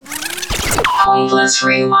Pointless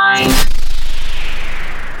Rewind.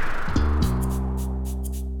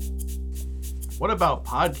 What about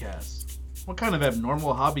podcasts? What kind of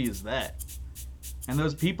abnormal hobby is that? And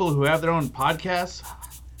those people who have their own podcasts?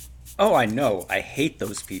 Oh, I know. I hate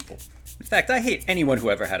those people. In fact, I hate anyone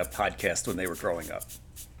who ever had a podcast when they were growing up.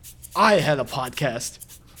 I had a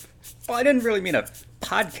podcast. Well, I didn't really mean a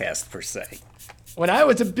podcast per se. When I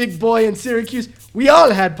was a big boy in Syracuse, we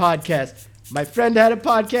all had podcasts. My friend had a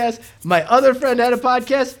podcast. My other friend had a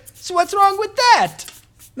podcast. So what's wrong with that?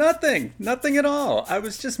 Nothing. Nothing at all. I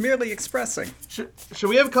was just merely expressing. Should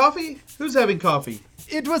we have coffee? Who's having coffee?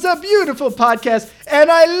 It was a beautiful podcast,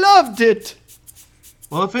 and I loved it.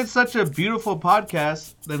 Well, if it's such a beautiful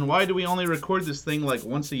podcast, then why do we only record this thing like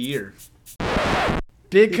once a year?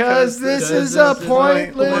 Because this is a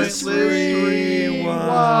pointless rewind.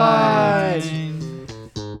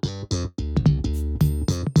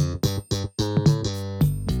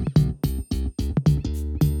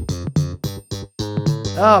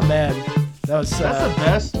 Oh man, that was That's the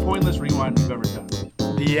best pointless rewind we've ever done.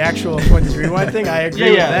 the actual pointless rewind thing. I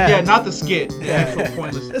agree with that. Yeah, not the skit. The actual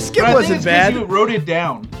pointless. The skit But wasn't bad. I think it's 'cause you wrote it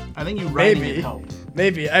down. I think you writing it helped.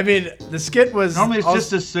 Maybe. I mean, the skit was Normally it's also-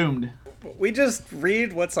 just assumed. We just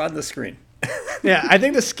read what's on the screen. Yeah, I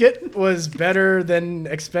think the skit was better than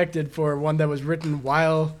expected for one that was written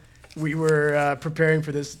while we were preparing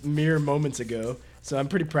for this mere moments ago. So I'm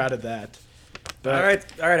pretty proud of that. But All right,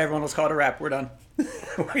 everyone. Let's call it a wrap. We're done.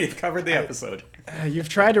 We've covered the episode. You've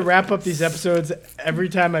tried to wrap up these episodes every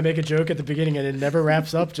time I make a joke at the beginning, and it never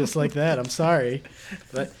wraps up just like that. I'm sorry.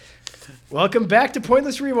 But welcome back to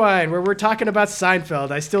Pointless Rewind, where we're talking about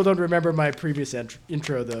Seinfeld. I still don't remember my previous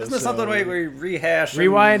intro, though. Isn't there something where we rehash?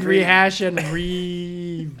 Rewind, and rehash, and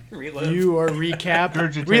review or recap.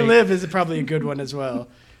 Regurgitate. Relive is probably a good one as well.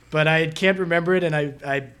 But I can't remember it, and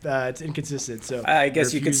it's inconsistent. So I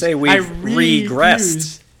guess you could refuse. say we I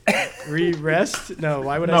regressed. Re-rest? No,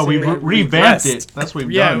 why would I No, say we that? revamped regressed. it. That's what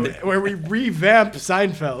we've Yeah, done. where we revamp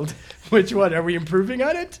Seinfeld. Which one? Are we improving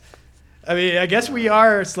on it? I mean, I guess we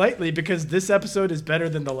are slightly because this episode is better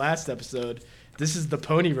than the last episode. This is the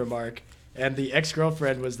pony remark, and the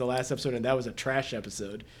ex-girlfriend was the last episode, and that was a trash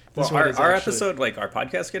episode. This Well, one is our actually- episode, like our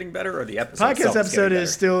podcast, getting better, or the episode? podcast itself episode getting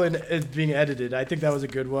is still is being edited. I think that was a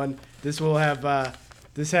good one. This will have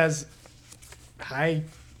this has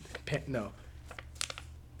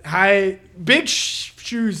big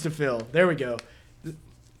shoes to fill. There we go.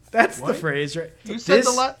 That's the What? phrase, right? You said This-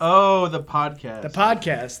 the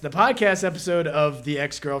podcast. The podcast episode of the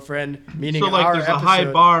ex-girlfriend, meaning So like our there's episode. a high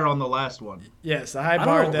bar on the last one. Yes, a high I don't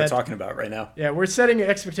know bar what we're that. talking about right now. Yeah, we're setting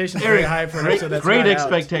expectations very high for an episode that's Great not out.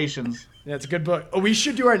 expectations. Yeah, it's a good book. Oh, we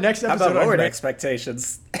should do our next How episode about on lowered Great-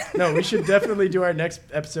 expectations? No, we should definitely do our next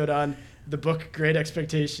episode on the book Great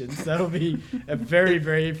Expectations. That'll be a very,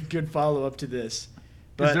 very good follow-up to this.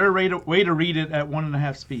 Is there a way to read it at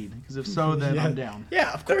 1.5 speed? Because if so, then I'm down.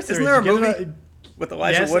 Yeah, of course Isn't there is. there a You get movie with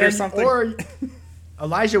Elijah yes, Wood or and- something? Or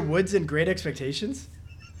Elijah Wood's in Great Expectations?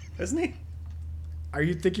 Isn't he? Are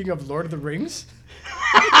you thinking of Lord of the Rings?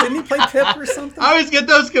 Didn't he play Pip or something? I always get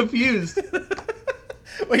those confused.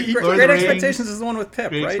 Wait, Great, Lord of Great the Rings, Expectations is the one with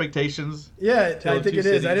Pip, Great right? expectations. yeah, Tale I of think Two it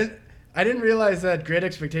is. Cities. I didn't realize that Great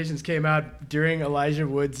Expectations came out during Elijah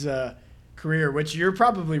Wood's career, which you're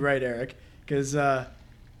probably right, Eric, because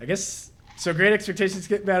I guess so. Great Expectations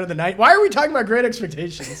came out in the night. Why are we talking about Great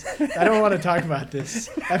Expectations? I don't want to talk about this.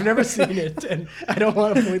 I've never seen it, and I don't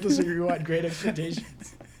want to pointlessly rewind Great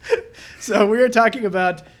Expectations. So we are talking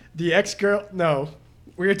about the ex-girl. No,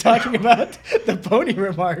 we are talking about the pony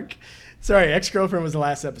remark. Sorry, ex-girlfriend was the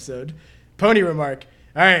last episode. Pony remark.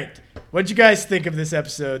 All right, what'd you guys think of this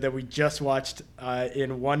episode that we just watched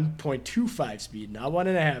in 1.25 speed, not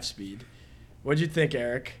 1.5 speed? What'd you think,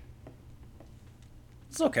 Eric?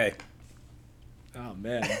 It's okay. Oh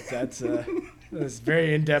man, that's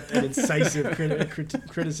very in-depth and incisive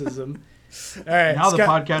criticism. All right, Now the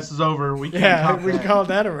Scott- podcast is over. We can't Yeah, top we that. call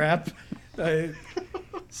that a wrap.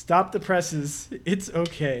 Stop the presses. It's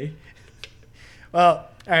okay. Well,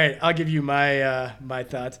 all right. I'll give you my my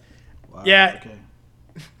thoughts. Wow, Yeah. Okay.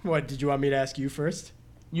 What did you want me to ask you first?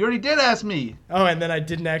 You already did ask me. Oh, and then I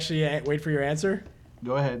didn't actually wait for your answer.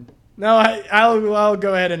 Go ahead. No, I'll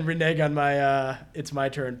go ahead and renege on my it's my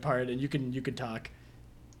turn part, and you can talk.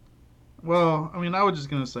 Well, I mean, I was just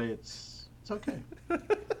gonna say it's okay.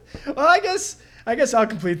 Well, I guess I'll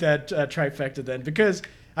complete that trifecta then, because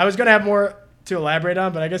I was gonna have more to elaborate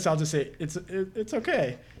on, but I guess I'll just say it's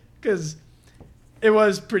okay, because it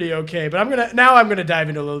was pretty okay. But I'm gonna dive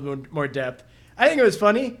into a little bit more depth. I think it was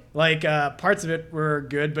funny. Like parts of it were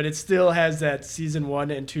good, but it still has that season 1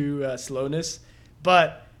 and 2 slowness.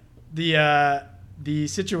 But the the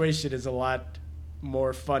situation is a lot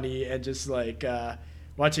more funny and just like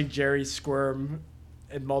watching Jerry squirm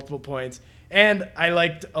at multiple points. And I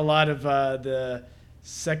liked a lot of the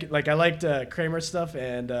second, like I liked Kramer's stuff,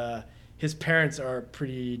 and his parents are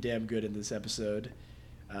pretty damn good in this episode.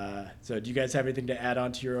 So do you guys have anything to add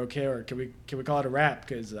on to your okay, or can we call it a wrap?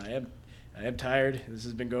 Because I am tired. This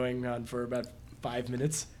has been going on for about 5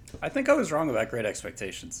 minutes. I think I was wrong about Great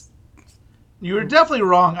Expectations. You were definitely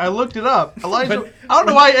wrong. I looked it up. Elijah, I don't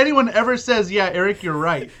know why anyone ever says, "Yeah, Eric, you're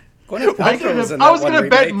right." I was going to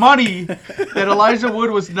bet money that Elijah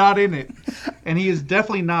Wood was not in it, and he is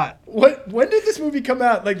definitely not. When did this movie come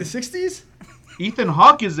out? Like the 60s? Ethan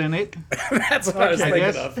Hawke is in it. That's what I was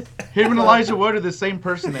thinking of. Him and Elijah Wood are the same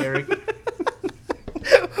person, Eric.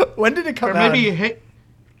 When did it come or out? Maybe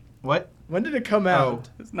what? When did it come out?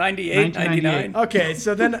 It's 98, 99. Okay,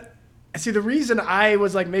 so then, see, the reason I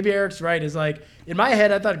was like, maybe Eric's right, is like, in my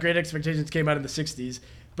head, I thought Great Expectations came out in the 60s.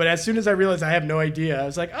 But as soon as I realized I have no idea, I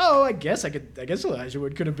was like, oh, I guess Elijah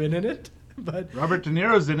Wood could have been in it. But Robert De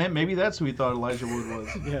Niro's in it. Maybe that's who he thought Elijah Wood was.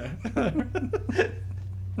 Yeah.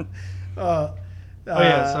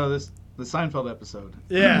 So the Seinfeld episode.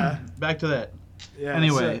 Yeah. Back to that. Yeah.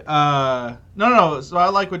 Anyway, no. So I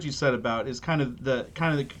like what you said about is kind of the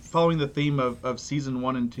following the theme of season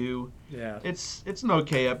 1 and 2. Yeah. It's an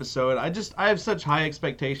okay episode. I have such high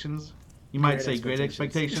expectations. You might say great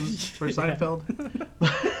expectations for Seinfeld.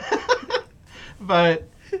 But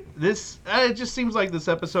it just seems like this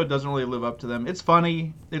episode doesn't really live up to them. It's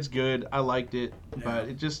funny, it's good, I liked it, but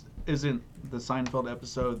it just isn't the Seinfeld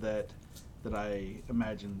episode that I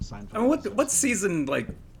imagine Seinfeld. I mean, what season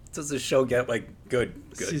does the show get good?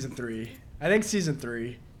 Season 3. I think season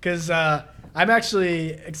 3, because I'm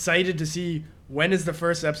actually excited to see when is the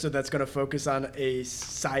first episode that's going to focus on a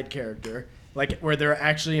side character, like where they're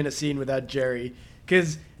actually in a scene without Jerry.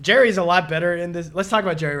 Because Jerry's a lot better in this. Let's talk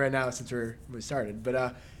about Jerry right now since we started.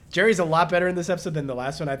 But Jerry's a lot better in this episode than the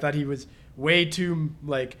last one. I thought he was way too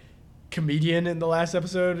comedian in the last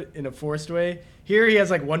episode in a forced way. Here he has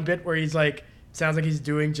one bit where he's sounds like he's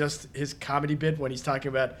doing just his comedy bit when he's talking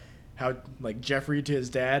about how Jeffrey to his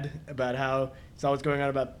dad about how he's always going on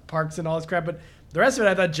about parks and all this crap. But the rest of it,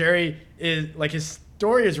 I thought Jerry is his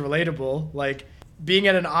story is relatable. Being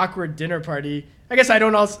at an awkward dinner party. I guess I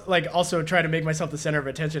don't also try to make myself the center of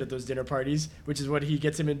attention at those dinner parties, which is what he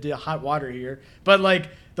gets him into hot water here. But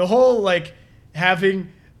the whole having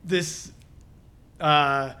this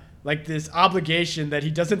this obligation that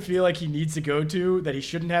he doesn't feel like he needs to go to, that he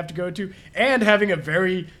shouldn't have to go to, and having a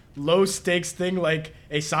very low stakes thing like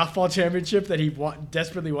a softball championship that he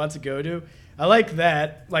desperately wants to go to. I like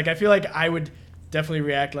that. I feel like I would definitely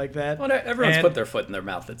react like that. Well, everyone's put their foot in their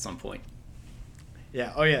mouth at some point.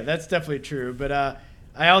 Yeah. Oh, yeah. That's definitely true. But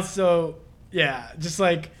I also, so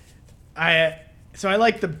I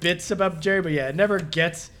like the bits about Jerry, but yeah, it never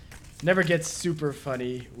gets super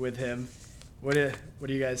funny with him. What do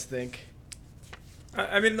you guys think?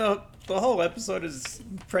 I mean, the whole episode is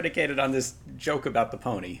predicated on this joke about the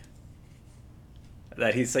pony.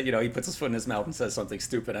 That he said, he puts his foot in his mouth and says something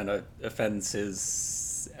stupid and offends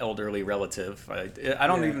his elderly relative. I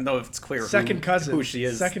don't even know if it's clear who she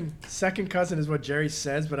is. Second cousin is what Jerry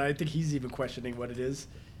says, but I think he's even questioning what it is.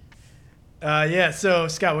 So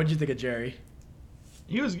Scott, what did you think of Jerry?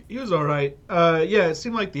 He was all right. It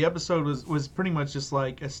seemed like the episode was pretty much just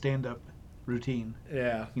like a stand-up routine.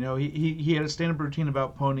 Yeah. He had a stand-up routine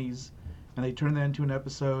about ponies, and they turned that into an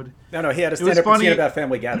episode. No, he had a stand-up routine about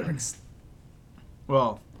family gatherings.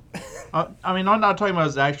 Well, I mean, I'm not talking about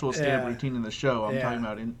his actual stand-up routine in the show. I'm talking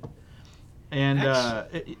about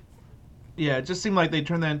it just seemed like they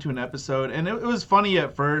turned that into an episode, and it was funny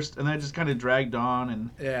at first, and then it just kind of dragged on, and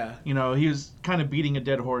he was kind of beating a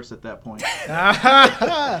dead horse at that point.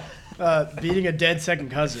 Beating a dead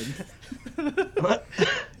second cousin. What?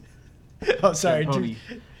 Oh, sorry.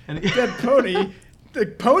 Dead pony. The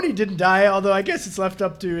pony didn't die, although I guess it's left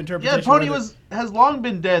up to interpretation. Yeah, the pony has long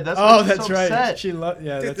been dead. That's why that's right. Upset.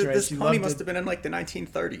 That's right. This pony must have been in the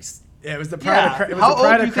 1930s. Yeah, it was the pride of How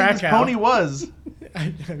old do you Krakow. think this pony was?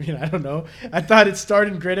 I mean, I don't know. I thought it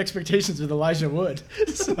started in Great Expectations with Elijah Wood.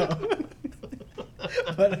 So,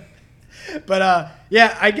 but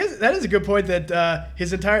I guess that is a good point that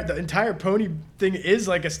the entire pony thing is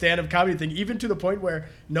like a stand-up comedy thing, even to the point where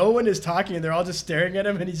no one is talking and they're all just staring at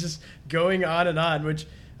him and he's just going on and on. Which,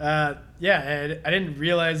 I didn't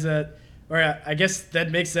realize that, or I guess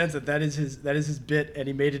that makes sense that is his bit, and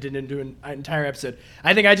he made it into an entire episode.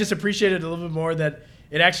 I think I just appreciated a little bit more that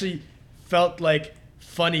it actually felt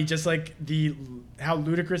funny, just how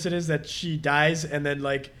ludicrous it is that she dies, and then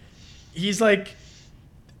he's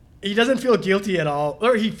he doesn't feel guilty at all,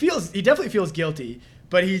 or he definitely feels guilty,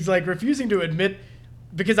 but he's like refusing to admit,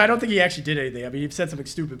 because I don't think he actually did anything. I mean, he said something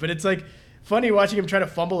stupid, but it's like funny watching him try to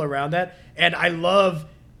fumble around that. And I love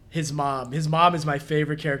his mom. His mom is my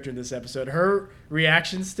favorite character in this episode. Her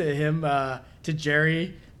reactions to him, to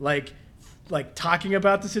Jerry, like talking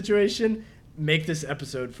about the situation, make this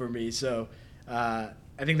episode for me. So I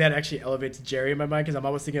think that actually elevates Jerry in my mind, because I'm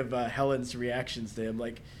always thinking of Helen's reactions to him.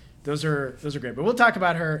 Like, those are great. But we'll talk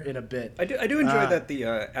about her in a bit. I do enjoy that the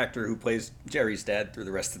actor who plays Jerry's dad through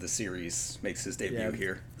the rest of the series makes his debut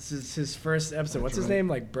here. This is his first episode. What's his name?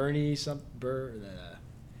 Like Barney something.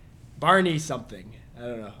 I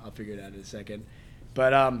don't know. I'll figure it out in a second.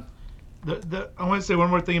 But I want to say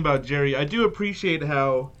one more thing about Jerry. I do appreciate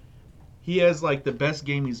how he has like the best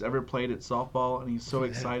game he's ever played at softball, and he's so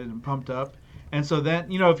excited and pumped up. And so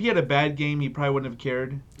then, if he had a bad game, he probably wouldn't have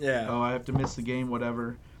cared. Yeah. Oh, I have to miss the game,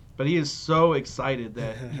 whatever. But he is so excited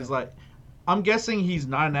that he's like, I'm guessing he's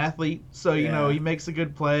not an athlete, so he makes a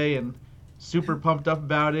good play and super pumped up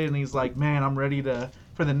about it, and he's like, man, I'm ready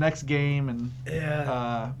for the next game, and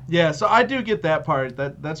so I do get that part.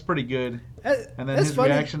 That's pretty good. And then his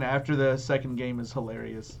reaction after the second game is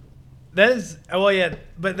hilarious. That is,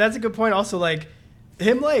 but that's a good point. Also, like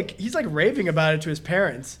him, like he's like raving about it to his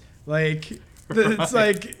parents. Like it's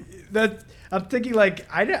like that. I'm thinking like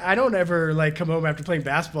I don't ever like come home after playing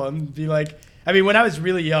basketball and be like, I mean, when I was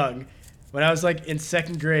really young, when I was like in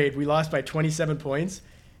second grade, we lost by 27 points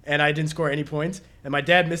and I didn't score any points, and my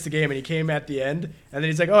dad missed the game, and he came at the end, and then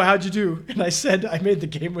he's like, oh, how'd you do? And I said I made the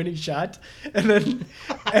game-winning shot, and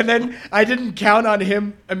then I didn't count on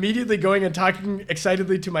him immediately going and talking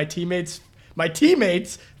excitedly to my teammate's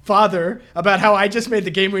father about how I just made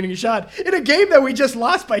the game-winning shot in a game that we just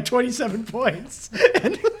lost by 27 points.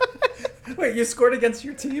 Wait, you scored against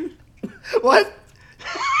your team? What?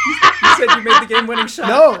 You said you made the game-winning shot.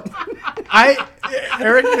 No,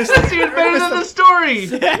 Eric missed. That's even better than the story.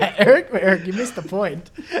 Yeah, Eric, you missed the point.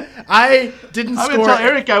 I didn't score. I'm gonna tell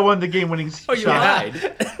Eric I won the game-winning shot. Oh, you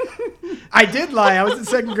lied. I did lie. I was in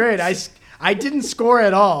second grade. I didn't score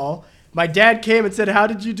at all. My dad came and said, "How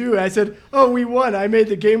did you do?" And I said, "Oh, we won. I made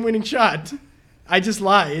the game-winning shot." I just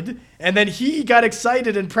lied. And then he got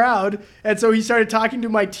excited and proud, and so he started talking to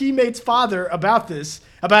my teammate's father about this,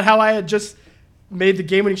 about how I had just made the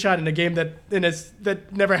game-winning shot in a game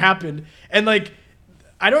that never happened. And like,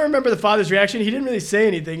 I don't remember the father's reaction. He didn't really say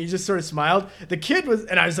anything. He just sort of smiled. The kid was,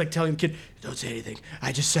 and I was like telling the kid, "Don't say anything.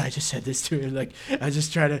 I just said this to him. Like, I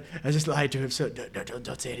just lied to him. So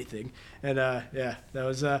don't say anything." And that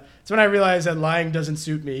was it's when I realized that lying doesn't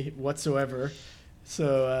suit me whatsoever.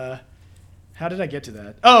 So how did I get to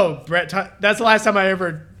that? Oh, Brett, that's the last time I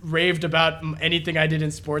ever raved about anything I did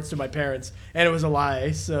in sports to my parents, and it was a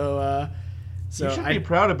lie. So you should be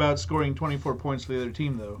proud about scoring 24 points for the other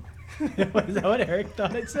team, though. Is that what Eric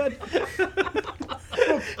thought I said?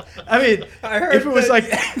 I mean, I heard if it was like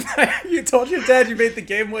you told your dad you made the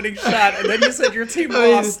game-winning shot, and then you said your team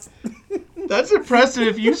lost. That's impressive.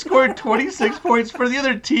 If you scored 26 points for the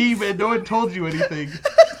other team and no one told you anything.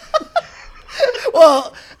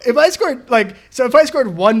 Well, if I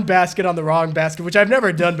scored one basket on the wrong basket, which I've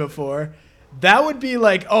never done before, that would be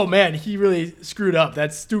like, oh man, he really screwed up.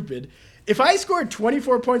 That's stupid. If I scored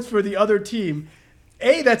 24 points for the other team,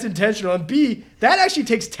 A, that's intentional, and B, that actually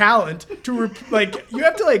takes talent to you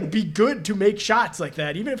have to be good to make shots like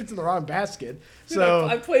that, even if it's in the wrong basket. Dude, so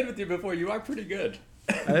I've played with you before. You are pretty good.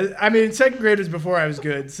 I mean, second grade was before I was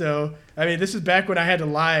good. So I mean, this is back when I had to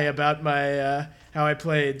lie about my how I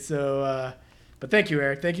played. So, but thank you,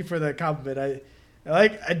 Eric. Thank you for the compliment.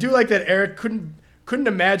 I do like that Eric couldn't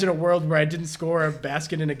imagine a world where I didn't score a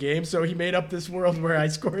basket in a game, so he made up this world where I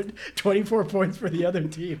scored 24 points for the other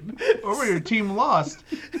team. Or where your team lost.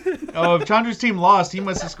 Oh, if Chandra's team lost, he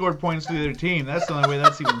must have scored points for the other team. That's the only way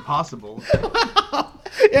that's even possible.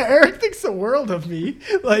 Yeah, Eric thinks the world of me.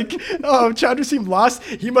 Like, oh, Chandra's team lost,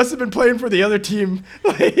 he must have been playing for the other team.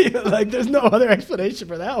 Like there's no other explanation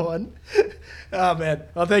for that one. Oh, man.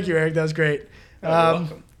 Well, thank you, Eric. That was great. You're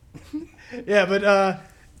welcome. Yeah,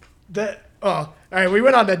 but all right, we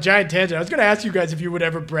went on that giant tangent. I was going to ask you guys if you would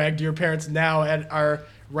ever brag to your parents now at our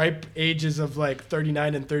ripe ages of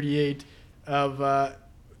 39 and 38 of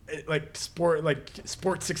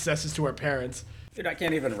sport successes to our parents. Dude, I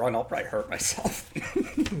can't even run. I'll probably hurt myself.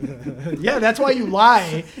 Yeah, that's why you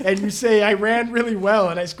lie and you say I ran really well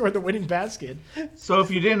and I scored the winning basket. So if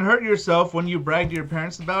you didn't hurt yourself when you bragged to your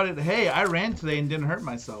parents about it, hey, I ran today and didn't hurt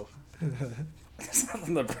myself. There's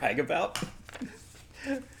nothing to brag about.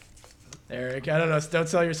 Eric, I don't know. Don't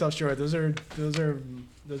sell yourself short. Those are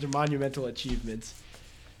monumental achievements.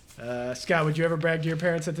 Scott, would you ever brag to your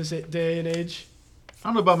parents at this day and age? I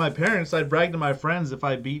don't know about my parents. I'd brag to my friends if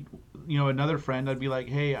I beat, another friend. I'd be like,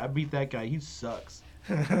 hey, I beat that guy. He sucks.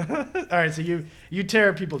 All right, so you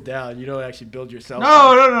tear people down. You don't actually build yourself No.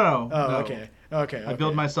 Oh, no. Okay. I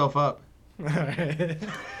build myself up. All right.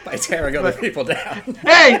 By tearing other people down.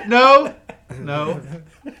 Hey, no.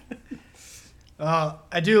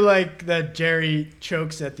 I do like that Jerry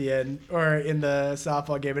chokes at the end, or in the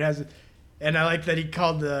softball game. And I like that he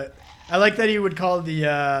called I like that he would call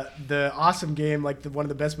the awesome game like one of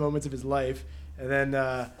the best moments of his life, and then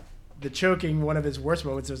the choking one of his worst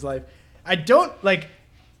moments of his life. I don't like.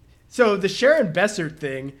 So the Sharon Bessert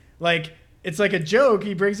thing, like, it's like a joke.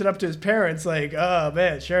 He brings it up to his parents, like, oh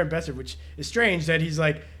man, Sharon Bessert, which is strange that he's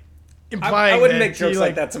like implying. I wouldn't that make jokes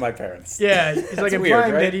like that to my parents. Yeah, he's like implying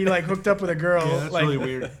weird, right? that he like hooked up with a girl, Yeah, that's like really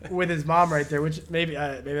weird. with his mom right there, which maybe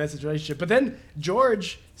that's his relationship. But then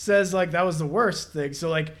George says like that was the worst thing. So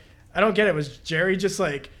like, I don't get it. Was Jerry just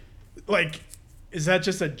like, is that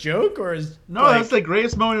just a joke or is No, that's the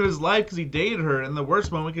greatest moment of his life because he dated her, and the worst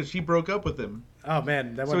moment because she broke up with him. Oh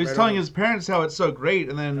man, so he's telling his parents how it's so great,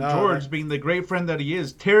 and then George, being the great friend that he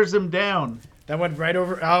is, tears him down. That went right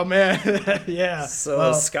over. Oh man, yeah.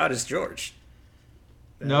 So Scott is George.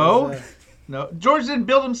 No. George didn't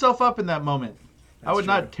build himself up in that moment. I would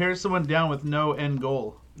true. not tear someone down with no end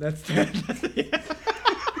goal. That's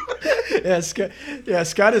yeah.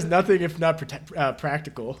 Scott is nothing if not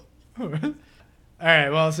practical. All right.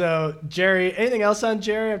 Well, so Jerry. Anything else on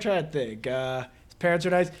Jerry? I'm trying to think. His parents are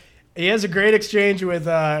nice. He has a great exchange with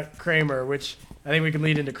Kramer, which I think we can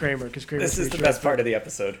lead into Kramer because Kramer. This is the best part of the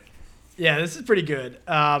episode. Yeah, this is pretty good.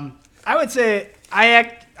 I would say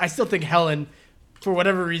I still think Helen, for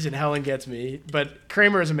whatever reason, Helen gets me, but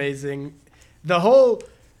Kramer is amazing. The whole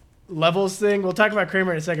levels thing. We'll talk about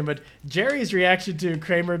Kramer in a second, but Jerry's reaction to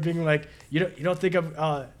Kramer being like, "You don't think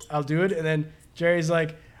I'll do it," and then Jerry's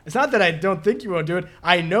like, "It's not that I don't think you won't do it.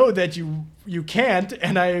 I know that you can't,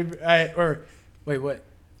 and wait, what?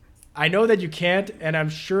 I know that you can't, and I'm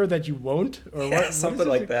sure that you won't," or what? Something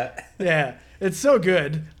like that. Yeah, it's so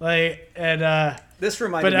good. This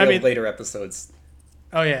reminded me of later episodes.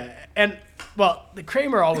 Oh yeah, and well, the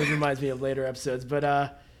Kramer always reminds me of later episodes.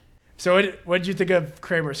 But so what did you think of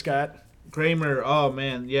Kramer, Scott? Kramer, oh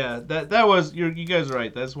man, yeah, that was you guys are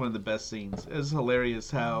right. That's one of the best scenes. It's hilarious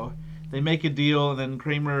how they make a deal and then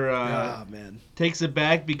Kramer takes it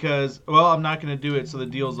back because I'm not going to do it, so the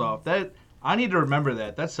deal's off. I need to remember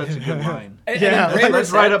that. That's such a good line. That's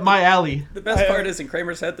right up my alley. The best part is in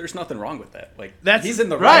Kramer's head, there's nothing wrong with that. Like he's in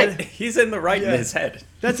the right. He's in the right in his head.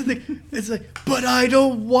 That's the thing. It's like, but I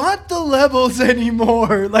don't want the levels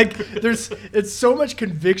anymore. Like it's so much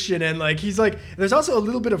conviction and like he's like. There's also a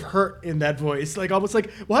little bit of hurt in that voice. Like almost like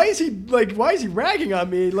why is he ragging on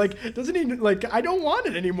me? Like doesn't he like I don't want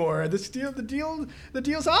it anymore. The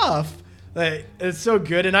deal's off. Like it's so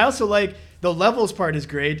good, and I also like. The levels part is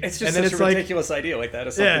great. It's just such a ridiculous idea like that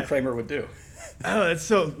is something Kramer would do. Oh, it's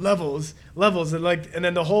so levels, and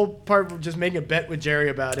then the whole part of just making a bet with Jerry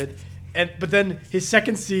about it, but then his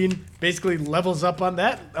second scene basically levels up on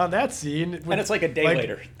that scene, and it's like a day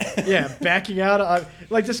later. Yeah, backing out on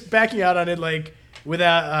it like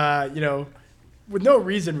without with no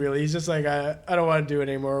reason really. He's just like I don't want to do it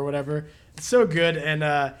anymore or whatever. It's so good, and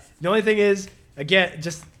the only thing is again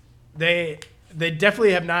just They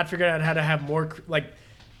definitely have not figured out how to have more,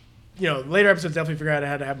 later episodes definitely figured out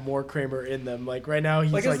how to have more Kramer in them. Like, right now,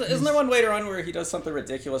 he's isn't there one later on where he does something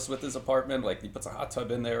ridiculous with his apartment? Like, he puts a hot tub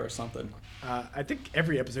in there or something? I think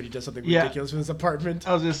every episode he does something ridiculous with his apartment.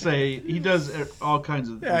 I was going to say, he does all kinds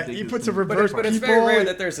of ridiculous he puts a reverse But it's very rare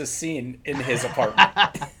that there's a scene in his apartment.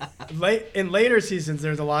 In later seasons,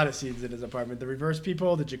 there's a lot of scenes in his apartment. The reverse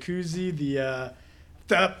people, the jacuzzi,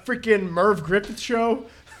 the freaking Merv Griffith show.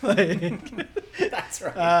 That's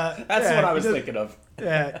right. That's what I was thinking of.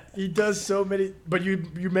 Yeah, he does so many. But you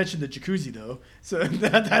mentioned the jacuzzi though, so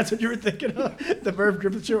that's what you were thinking of, the Merv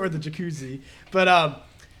Griffith show or the jacuzzi. But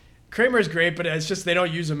Kramer's great, but it's just they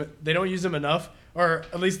don't use him. They don't use him enough, or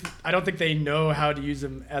at least I don't think they know how to use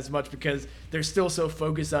him as much because they're still so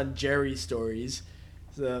focused on Jerry stories.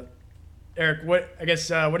 So, Eric, what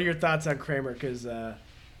are your thoughts on Kramer? Because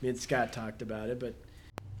me and Scott talked about it, but.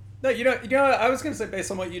 No, you know, I was going to say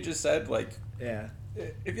based on what you just said, like, yeah,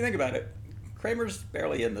 if you think about it, Kramer's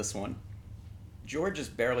barely in this one. George is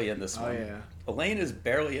barely in this one. Oh, yeah. Elaine is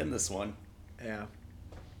barely in this one. Yeah.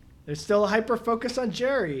 There's still a hyper focus on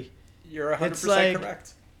Jerry. You're 100%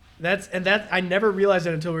 correct. I never realized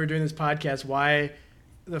it until we were doing this podcast why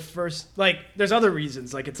the first, there's other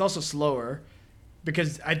reasons. Like, it's also slower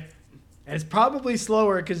because and it's probably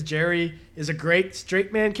slower because Jerry is a great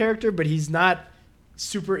straight man character, but he's not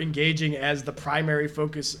super engaging as the primary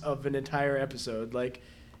focus of an entire episode. Like,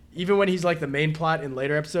 even when he's like the main plot in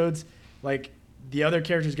later episodes, like the other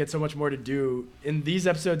characters get so much more to do. In these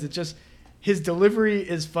episodes, it's just his delivery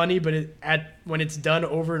is funny, but when it's done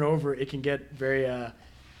over and over, it can get very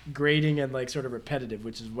grating and like sort of repetitive,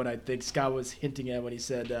 which is what I think Scott was hinting at when he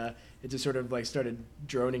said it just sort of like started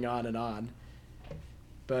droning on and on.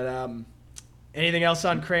 But anything else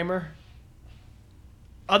on Kramer?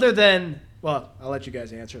 Other than, well, I'll let you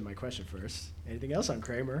guys answer my question first. Anything else on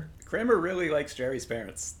Kramer? Kramer really likes Jerry's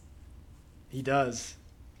parents. He does.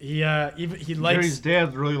 He likes Jerry's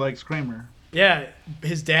dad really likes Kramer. Yeah,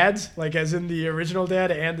 his dad's, like as in the original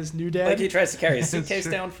dad and this new dad. Like he tries to carry a suitcase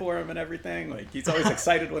down for him and everything. Like he's always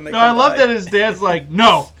excited when they. No, I love that his dad's like,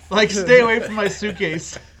 no, like stay away from my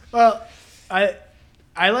suitcase. Well, I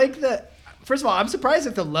like that. First of all, I'm surprised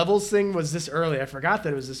that the levels thing was this early. I forgot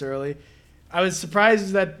that it was this early. I was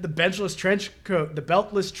surprised that the beltless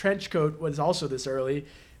trench coat was also this early.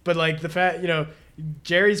 But like the fact,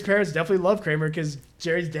 Jerry's parents definitely love Kramer because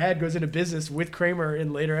Jerry's dad goes into business with Kramer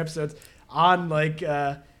in later episodes. On like,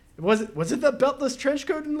 was it the beltless trench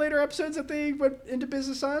coat in later episodes that they went into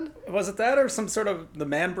business on? Was it that or some sort of the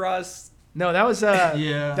man bras? No, that was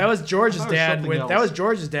that was George's dad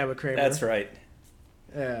with Kramer. That's right.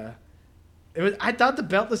 Yeah, it was. I thought the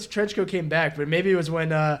beltless trench coat came back, but maybe it was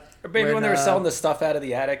when or maybe when they were selling the stuff out of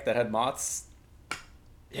the attic that had moths.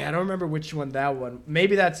 Yeah, I don't remember which one that one.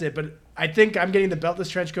 Maybe that's it, but I think I'm getting the beltless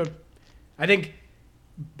trench coat. I think.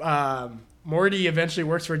 Morty eventually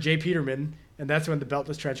works for Jay Peterman, and that's when the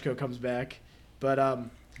beltless trench coat comes back. But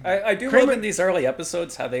I do love in these early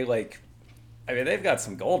episodes how they they've got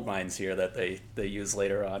some gold mines here that they use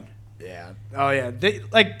later on. Yeah. Oh yeah.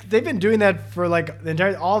 They've been doing that for like the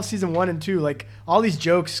entire all of season 1 and 2. Like all these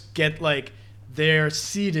jokes get like they're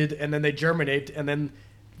seeded and then they germinate, and then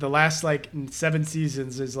the last like 7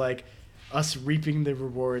 seasons is like us reaping the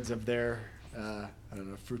rewards of their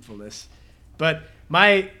fruitfulness. But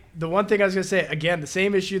the one thing I was going to say, again, the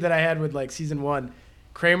same issue that I had with like season 1,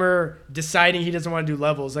 Kramer deciding he doesn't want to do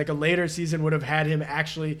levels. Like a later season would have had him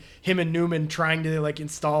and Newman trying to like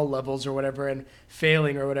install levels or whatever and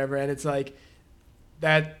failing or whatever. And it's like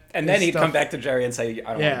that. And then he'd come back to Jerry and say,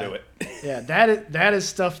 I don't want to do it. Yeah, that is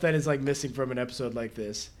stuff that is like missing from an episode like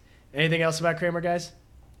this. Anything else about Kramer, guys?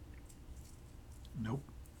 Nope.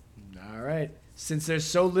 All right. Since there's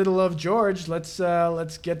so little of George, let's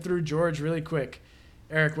get through George really quick.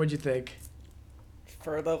 Eric, what'd you think?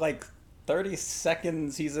 For the 30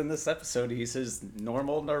 seconds he's in this episode, he's his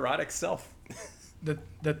normal neurotic self.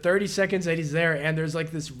 The 30 seconds that he's there, and there's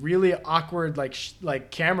like this really awkward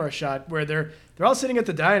like camera shot where they're all sitting at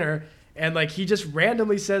the diner, and like he just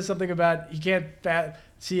randomly says something about he can't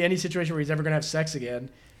see any situation where he's ever gonna have sex again,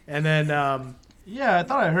 and then yeah, I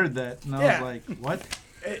thought I heard that, and I was like, what?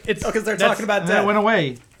 It's because they're talking about that. It went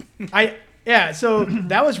away. So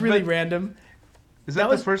that was really random. Is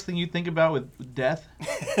that the first thing you think about with death?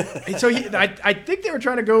 So I think they were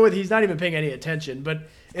trying to go with he's not even paying any attention, but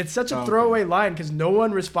it's such a throwaway line because no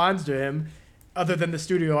one responds to him other than the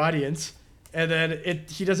studio audience, and then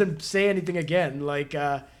he doesn't say anything again,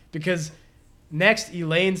 because next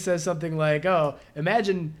Elaine says something like, "Oh,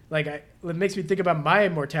 imagine it makes me think about my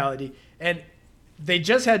immortality," and they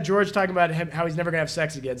just had George talking about how he's never gonna have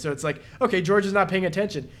sex again, so it's like, okay, George is not paying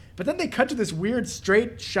attention. But then they cut to this weird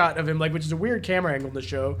straight shot of him, which is a weird camera angle in the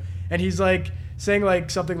show, and he's saying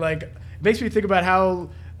something like, "It makes me think about how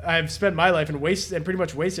I've spent my life and pretty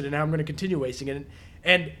much wasted, and how I'm going to continue wasting it."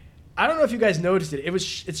 And I don't know if you guys noticed it.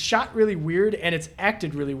 It's shot really weird and it's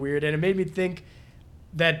acted really weird, and it made me think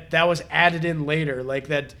that was added in later, like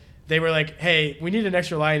that they were like, "Hey, we need an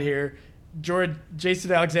extra line here.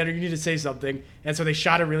 Jason Alexander, you need to say something," and so they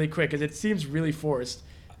shot it really quick because it seems really forced.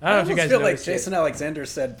 I don't know if you guys feel noticed like Jason Alexander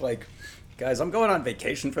said, "Guys, I'm going on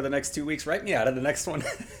vacation for the next 2 weeks. Write me out of the next one."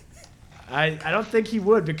 I don't think he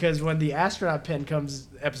would, because when the astronaut pen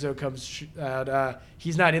episode comes out,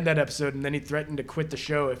 he's not in that episode, and then he threatened to quit the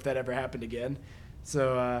show if that ever happened again.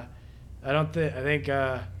 So I think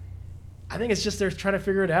it's just they're trying to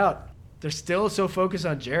figure it out. They're still so focused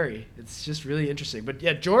on Jerry. It's just really interesting. But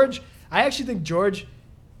yeah, George, I actually think George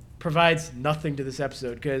provides nothing to this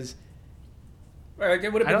episode because.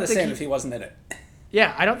 It would have been the same if he wasn't in it.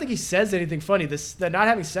 Yeah, I don't think he says anything funny. The not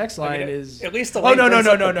having sex line is at least the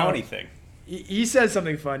the pony thing. He says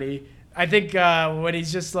something funny. I think when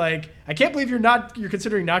he's just like, "I can't believe you're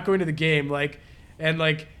considering not going to the game,"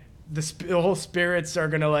 the whole spirits are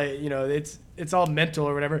gonna it's all mental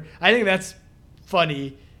or whatever. I think that's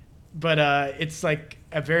funny, but it's like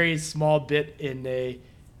a very small bit in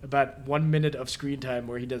about 1 minute of screen time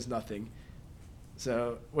where he does nothing.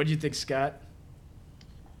 So, what do you think, Scott?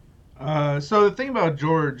 So the thing about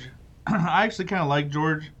George, I actually kind of like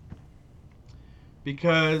George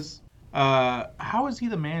because how is he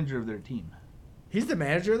the manager of their team? He's the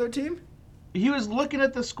manager of their team? He was looking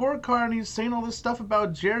at the scorecard and he's saying all this stuff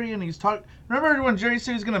about Jerry and he's talking. Remember when Jerry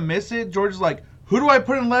said he's going to miss it? George's like, who do I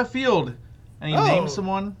put in left field? And he names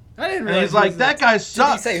someone. I didn't realize. And he's like, that guy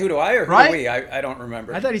sucks. Did he say who do I or who do we? I don't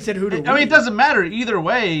remember. I thought he said who do we. I mean, it doesn't matter either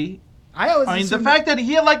way. I mean, the fact that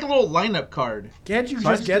he had like a little lineup card. Can't you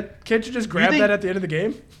just grab that at the end of the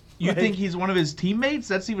game? You think he's one of his teammates?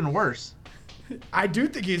 That's even worse. I do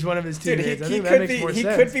think he's one of his teammates. Dude, I think that makes more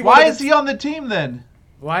sense. Could be Why is he on the team then?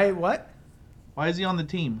 Why what? Why is he on the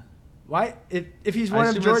team? Why if he's one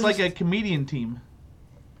of George's... It's like a comedian team.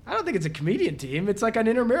 I don't think it's a comedian team. It's like an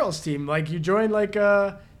intramurals team. Like you join like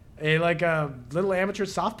a little amateur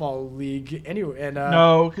softball league anyway. And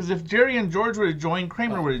no, because if Jerry and George would have joined,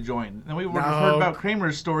 Kramer would have joined. Then we would have heard about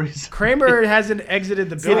Kramer's stories. Kramer hasn't exited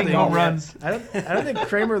the building. Hitting home runs. I don't think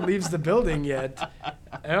Kramer leaves the building yet.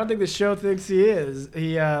 I don't think the show thinks he is.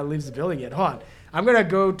 He leaves the building yet. Hold on. I'm gonna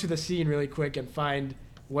go to the scene really quick and find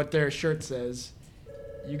what their shirt says.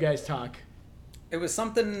 You guys talk. It was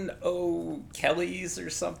something Kelly's or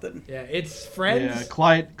something. Yeah, it's Friends.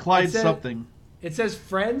 Yeah, Clyde something. It says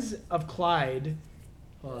Friends of Clyde.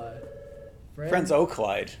 Friends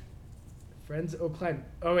Clyde. Friends Clyde.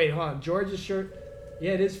 Oh wait, hold on. George's shirt.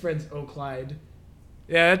 Yeah, it is Friends Clyde.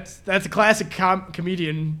 Yeah, that's a classic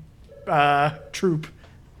comedian troupe.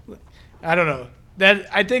 I don't know.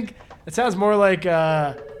 I think it sounds more like.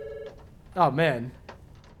 Oh man.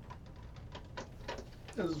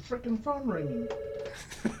 There's a freaking phone ringing.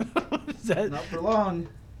 Is that? Not for long.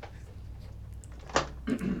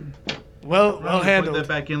 Well handled. Put that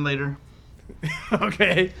back in later.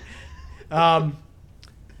 Okay. Wait. All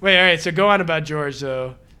right. So go on about George,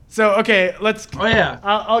 though. So okay, let's. Oh yeah.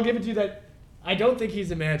 I'll give it to you that. I don't think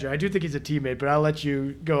he's a manager. I do think he's a teammate, but I'll let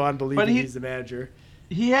you go on believing he's the manager.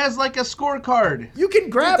 He has like a scorecard. You can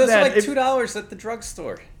grab that. That's like $2 at the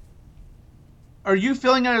drugstore. Are you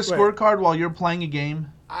filling out a scorecard while you're playing a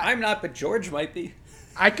game? I'm not, but George might be.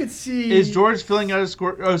 I could see. Is George filling out a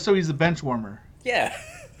score? Oh, so he's a bench warmer. Yeah.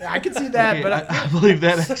 I could see that, okay, but I believe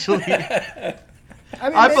that actually.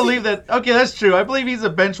 I believe that. Okay, that's true. I believe he's a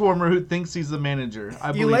bench warmer who thinks he's the manager.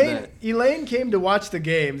 I believe that. Elaine came to watch the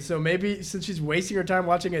game, so maybe since she's wasting her time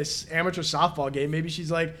watching an amateur softball game, maybe she's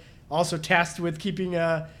like also tasked with keeping keeping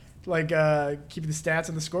the stats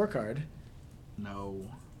on the scorecard. No.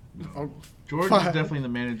 Oh, George is definitely the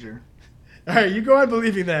manager. All right, you go on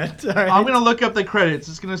believing that. All right. I'm going to look up the credits.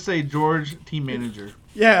 It's going to say George, team manager.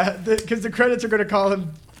 Yeah, because the credits are going to call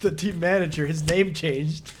him the team manager. His name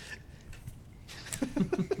changed.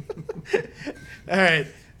 All right.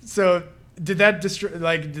 So did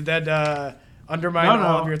that undermine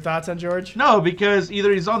all of your thoughts on George? No, because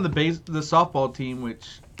either he's on the softball team,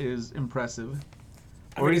 which is impressive,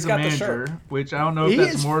 or he's a manager, which I don't know if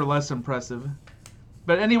that's more or less impressive.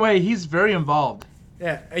 But anyway, he's very involved.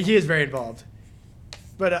 Yeah, he is very involved.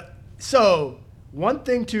 But so one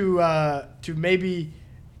thing to maybe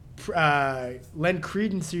lend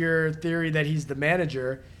credence to your theory that he's the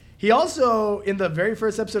manager, he also in the very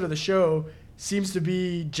first episode of the show seems to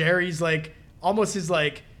be Jerry's almost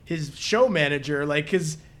his show manager.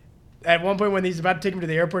 Because at one point when he's about to take him to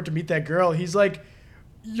the airport to meet that girl, he's like,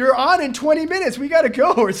 "You're on in 20 minutes. We got to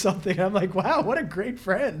go," or something. I'm like, wow, what a great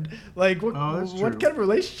friend. What kind of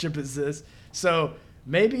relationship is this? So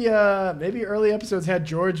maybe early episodes had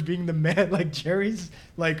George being the man, Jerry's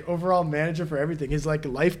overall manager for everything. His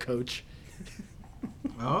life coach.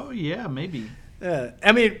 Oh yeah, maybe. Yeah,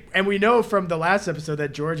 I mean, and we know from the last episode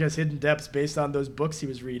that George has hidden depths based on those books he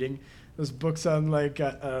was reading. Those books on I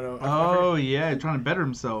don't know. Oh yeah, trying to better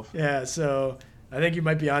himself. Yeah, so I think you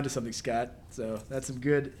might be onto something, Scott. So that's some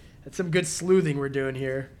good sleuthing we're doing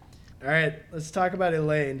here. All right, let's talk about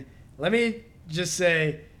Elaine. Let me just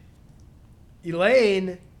say,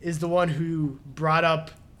 Elaine is the one who brought up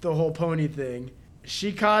the whole pony thing.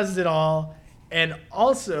 She caused it all, and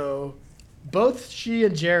also both she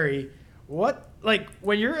and Jerry.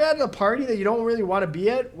 When you're at a party that you don't really want to be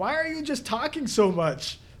at, why are you just talking so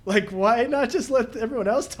much? Why not just let everyone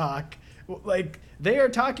else talk? They are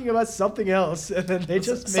talking about something else, and then they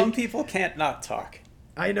just some people can't not talk.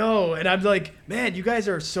 I know, and I'm like, man, you guys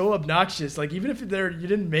are so obnoxious. Even if you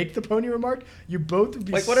didn't make the pony remark, you both would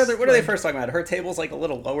be. What are they first talking about? Her table's a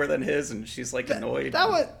little lower than his, and she's annoyed.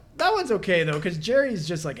 That one's okay though, because Jerry's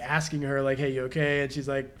just asking her "Hey, you okay?" and she's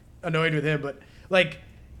annoyed with him, but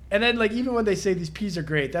and then even when they say these peas are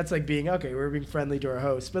great, that's being okay. We're being friendly to our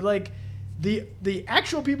host, but the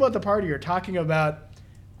actual people at the party are talking about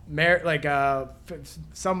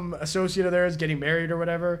some associate of theirs getting married or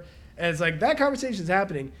whatever. And it's like, that conversation's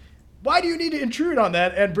happening. Why do you need to intrude on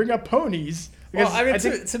that and bring up ponies? Because well, I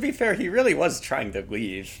mean, to be fair, he really was trying to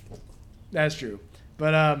leave. That's true.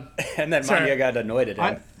 But and then Manya got annoyed at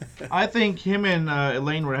him. I think him and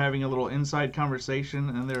Elaine were having a little inside conversation,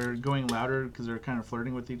 and they're going louder because they're kind of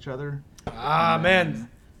flirting with each other. Man.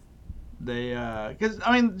 They, because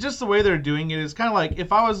I mean, just the way they're doing it is kind of like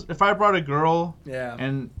if I brought a girl,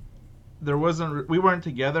 and we weren't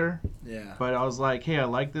together, but I was like, hey, I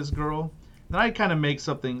like this girl. Then I'd kind of make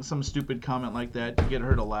some stupid comment like that to get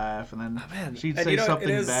her to laugh, and then she'd say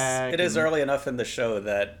something back. It is early enough in the show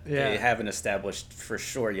that they haven't established for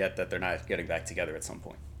sure yet that they're not getting back together at some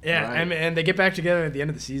point. Yeah, right. and they get back together at the end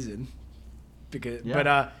of the season.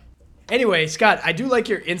 But anyway, Scott, I do like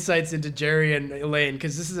your insights into Jerry and Elaine,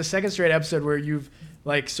 because this is the second straight episode where you've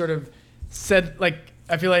like sort of said like,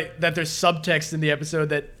 I feel like that there's subtext in the episode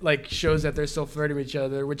that like shows that they're still flirting with each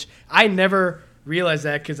other, which I never realize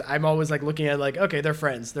that because I'm always like looking at like, okay, they're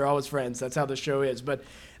friends, they're always friends, that's how the show is. But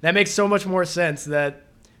that makes so much more sense that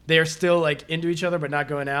they are still like into each other but not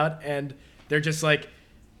going out, and they're just like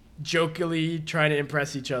jokingly trying to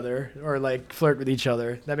impress each other or like flirt with each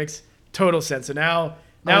other. That makes total sense. So now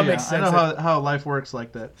it makes sense. I know how life works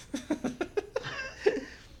like that.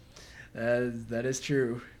 That is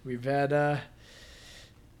true. We've had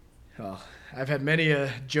I've had many a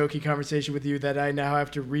jokey conversation with you that I now have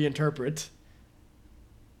to reinterpret.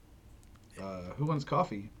 Who wants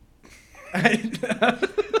coffee?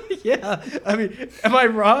 Yeah. I mean, am I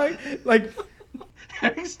wrong? Like,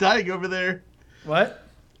 Eric's dying over there. What?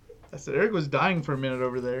 I said Eric was dying for a minute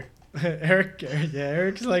over there.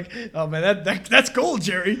 Eric's like, oh man, that's gold,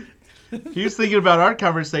 Jerry. He's thinking about our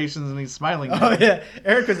conversations and he's smiling now. Oh yeah,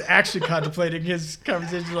 Eric was actually contemplating his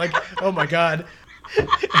conversation, like, oh my god.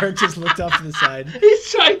 Eric just looked off to the side. He's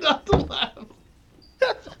trying not to laugh.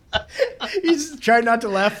 He's trying not to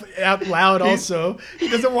laugh out loud. Also, he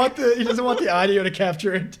doesn't want the audio to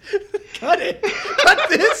capture it. Cut it. Cut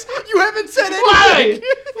this. You haven't said anything. Why?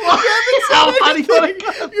 You haven't said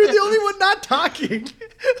anything. You're the only one not talking.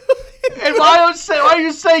 And why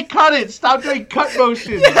you say cut it? Stop doing cut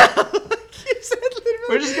motions. Yeah, you said literally.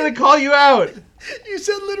 We're just gonna call you out. You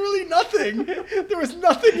said literally nothing. There was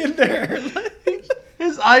nothing in there.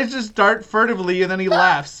 His eyes just dart furtively and then he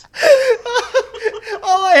laughs.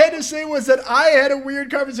 All I had to say was that I had a weird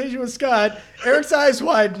conversation with Scott. Eric's eyes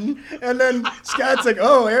widen, and then Scott's like,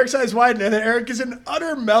 oh, Eric's eyes widen, and then Eric is in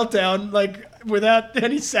utter meltdown, like, without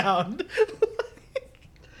any sound.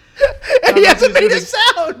 And he hasn't made a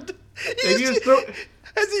sound.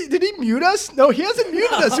 Did he mute us? No, he hasn't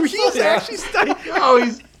muted us. So he's actually studying. Oh,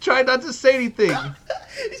 he's trying not to say anything.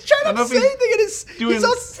 He's trying not to say anything,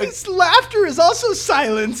 and his laughter is also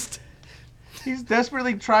silenced. He's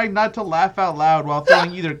desperately trying not to laugh out loud while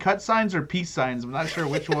throwing either cut signs or peace signs. I'm not sure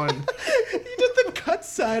which one. He did the cut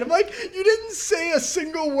sign. I'm like, you didn't say a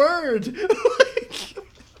single word.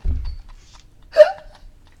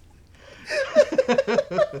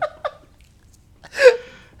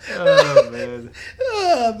 Oh, man.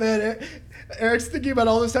 Oh, man. Eric's thinking about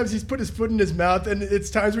all those times he's put his foot in his mouth, and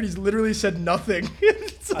it's times when he's literally said nothing.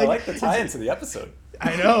 I like the tie into the episode.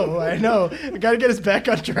 I know. We got to get us back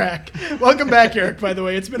on track. Welcome back, Eric, by the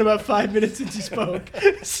way. It's been about 5 minutes since you spoke.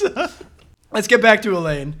 So, let's get back to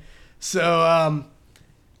Elaine. So,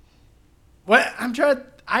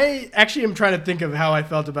 I actually am trying to think of how I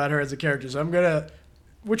felt about her as a character. So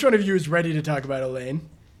which one of you is ready to talk about Elaine?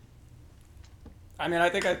 I mean, I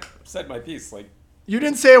think I said my piece. Like, you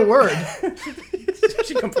didn't say a word.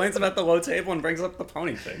 She complains about the low table and brings up the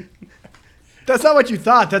pony thing. That's not what you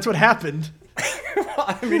thought. That's what happened. Well,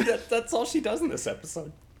 I mean, that's all she does in this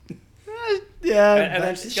episode. Yeah. And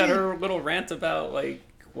then she's got her little rant about, like,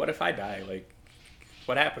 what if I die? Like,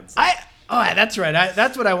 what happens? That's right.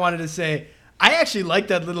 That's what I wanted to say. I actually like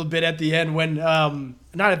that little bit at the end when, not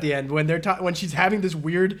at the end, when when she's having this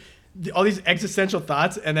weird, all these existential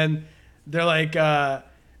thoughts, and then they're like,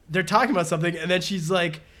 they're talking about something, and then she's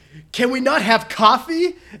like, can we not have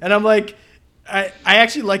coffee? And I'm like, I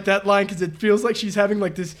actually like that line because it feels like she's having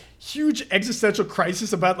like this huge existential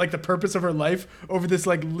crisis about like the purpose of her life over this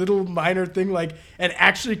like little minor thing, like, and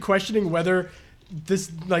actually questioning whether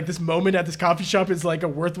this moment at this coffee shop is like a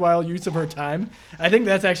worthwhile use of her time. I think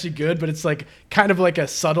that's actually good, but it's like kind of like a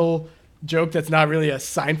subtle joke that's not really a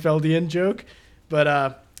Seinfeldian joke. But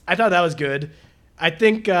I thought that was good. I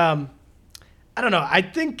think I don't know. I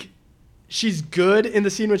think she's good in the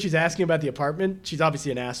scene when she's asking about the apartment. She's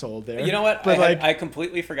obviously an asshole there. You know what? But I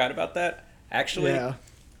completely forgot about that. Actually, yeah.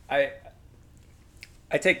 I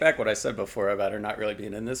take back what I said before about her not really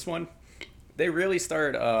being in this one. They really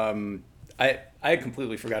start. I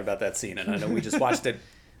completely forgot about that scene, and I know we just watched it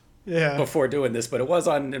before doing this, but it was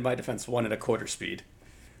on, in my defense, 1.25 speed.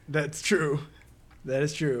 That's true. That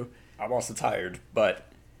is true. I'm also tired, but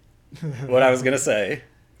what I was going to say,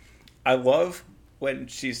 I love when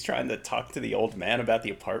she's trying to talk to the old man about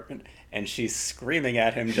the apartment, and she's screaming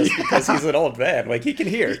at him just because he's an old man. Like, he can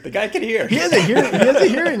hear. The guy can hear. He has a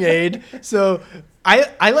hearing aid, so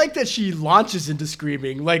I like that she launches into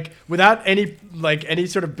screaming, like, without any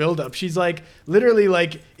sort of buildup. She's, like, literally,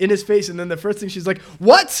 like, in his face, and then the first thing she's like,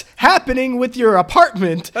 what's happening with your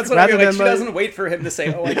apartment? That's what I mean. Like, she doesn't wait for him to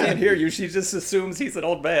say, oh, I can't hear you. She just assumes he's an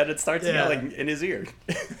old man and starts yelling in his ear.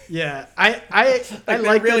 Yeah. I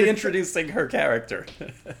like really introducing her character.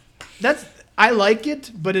 I like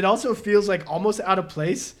it, but it also feels, like, almost out of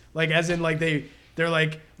place. Like, as in, like, they're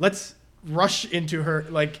like, let's rush into her.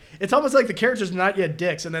 Like, it's almost like the character's not yet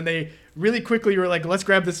dicks, and then they really quickly were like, let's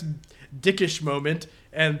grab this dickish moment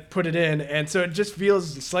and put it in, and so it just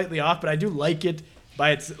feels slightly off, but I do like it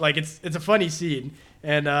by it's a funny scene,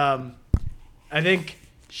 and I think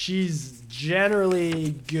she's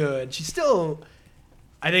generally good. She's still,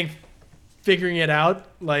 I think, figuring it out.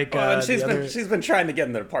 Like, she's been trying to get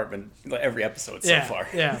in the apartment every episode so far.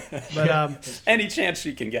 Yeah, but any chance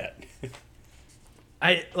she can get.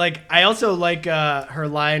 I also like her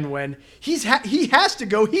line when he has to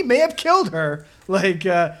go. He may have killed her. Like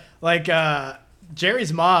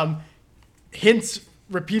Jerry's mom hints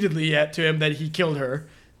repeatedly to him that he killed her,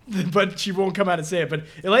 but she won't come out and say it. But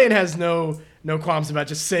Elaine has no qualms about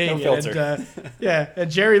just saying it. And,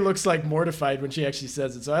 and Jerry looks like mortified when she actually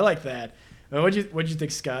says it. So I like that. What'd you think,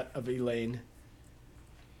 Scott, of Elaine?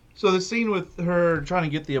 So the scene with her trying to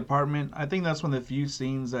get the apartment, I think that's one of the few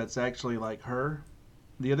scenes that's actually like her.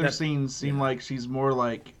 The other scenes seem like she's more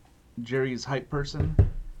like Jerry's hype person.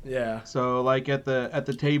 Yeah. So like at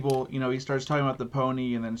the table, you know, he starts talking about the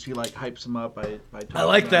pony, and then she like hypes him up by talking. I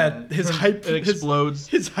like that. His hype explodes.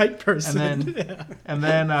 His hype person. And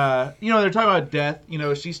then you know, they're talking about death. You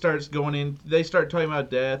know, she starts going in. They start talking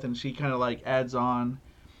about death, and she kind of like adds on.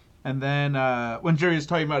 And then when Jerry's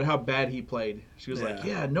talking about how bad he played, she was like,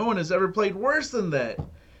 "Yeah, no one has ever played worse than that."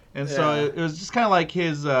 And so it was just kind of like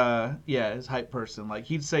his hype person. Like,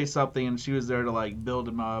 he'd say something, and she was there to like build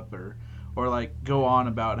him up, or like go on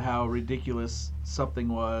about how ridiculous something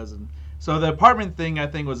was. And so the apartment thing, I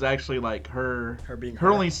think, was actually like her being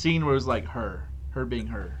her only scene where it was like her being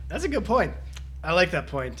her. That's a good point. I like that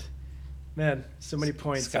point. Man, so many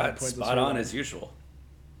points. Scott, spot on as usual.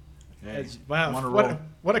 Hey, wow,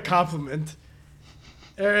 what a compliment.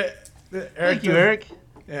 Eric, thank you, Eric.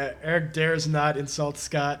 Yeah, Eric dares not insult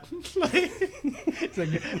Scott. He's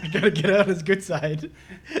like, I gotta get on his good side.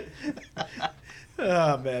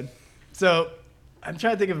 Oh, man. So, I'm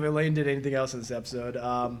trying to think if Elaine did anything else in this episode.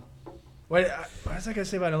 What was I gonna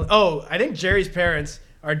say about Elaine? Oh, I think Jerry's parents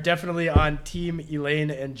are definitely on team Elaine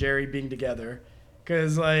and Jerry being together.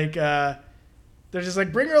 Because, like, they're just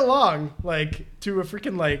like, bring her along, like, to a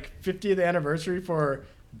freaking, like, 50th anniversary for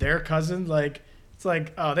their cousin. Like, it's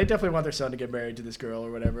like, oh, they definitely want their son to get married to this girl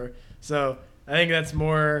or whatever. So I think that's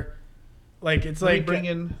more like, it's let me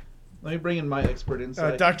bring in my expert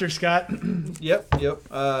insight. Dr. Scott. Yep.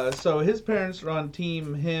 So his parents are on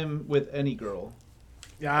team him with any girl.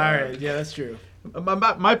 Yeah, all right. Yeah, that's true.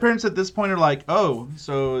 My parents at this point are like, oh,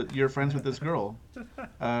 so you're friends with this girl. When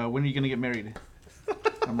are you going to get married?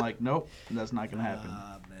 I'm like, nope, that's not going to happen.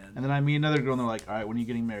 And then I meet another girl, and they're like, all right, when are you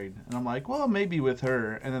getting married? And I'm like, well, maybe with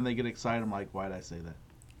her. And then they get excited. I'm like, why did I say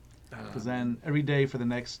that? Because then every day for the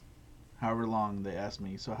next however long, they ask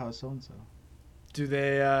me, so how's so-and-so? Do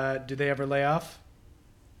they ever lay off?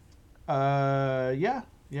 Yeah.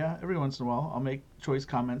 Every once in a while, I'll make choice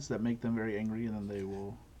comments that make them very angry, and then they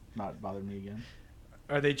will not bother me again.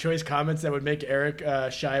 Are they choice comments that would make Eric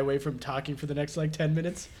shy away from talking for the next, like, 10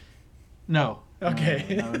 minutes? No. Okay.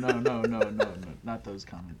 No, not those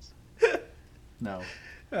comments. No.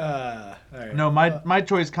 All right. No, my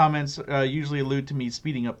choice comments usually allude to me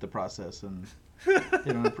speeding up the process, and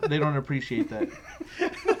they don't appreciate that.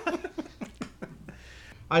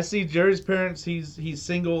 I see Jerry's parents. He's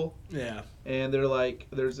single. Yeah. And they're like,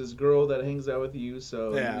 there's this girl that hangs out with you,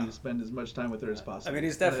 so you need to spend as much time with her as possible. I mean,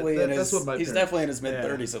 he's definitely in his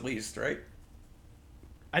mid-30s at least, right?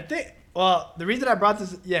 I think. Well, the reason I brought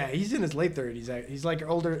this, he's in his late 30s. He's like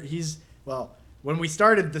older. When we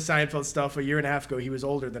started the Seinfeld stuff a year and a half ago, he was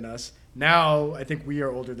older than us. Now, I think we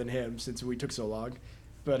are older than him since we took so long.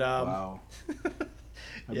 But wow.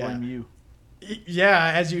 I blame you.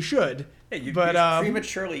 Yeah, as you should. Hey, you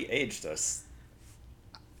prematurely aged us.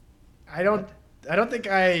 I don't I don't think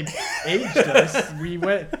I aged us.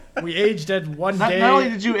 We aged at one day. Not only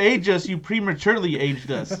did you age us, you prematurely aged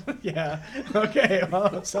us. Yeah. Okay. Well,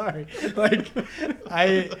 I'm sorry. Like,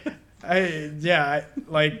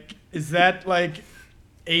 like, is that like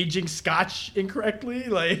aging Scotch incorrectly?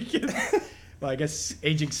 Like, well, I guess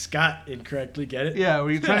aging Scott incorrectly. Get it? Yeah. Were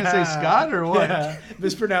you trying to say Scott or what? Yeah.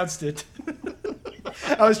 Mispronounced it.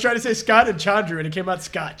 I was trying to say Scott and Chandru, and it came out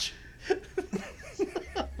Scotch.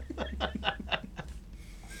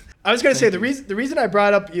 I was going to say the reason I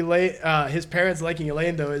brought up Elaine, his parents liking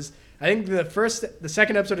Elaine, though, is I think the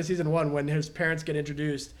second episode of season 1, when his parents get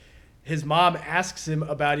introduced, his mom asks him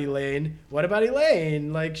about Elaine. What about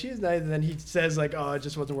Elaine? Like, she's nice. And then he says, like, oh, it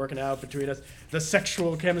just wasn't working out between us. The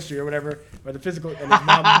sexual chemistry or whatever, or the physical.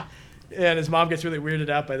 And his mom gets really weirded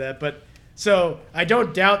out by that. But so I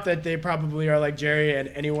don't doubt that they probably are like Jerry and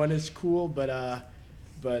anyone is cool. But I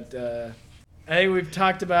think we've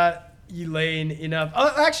talked about Elaine enough.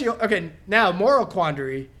 Oh, actually, okay, now moral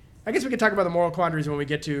quandary. I guess we can talk about the moral quandaries when we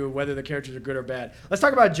get to whether the characters are good or bad. Let's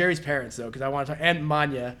talk about Jerry's parents, though, because I want to talk. And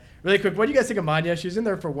Manya. Really quick, what do you guys think of Manya? She was in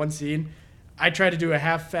there for one scene. I tried to do a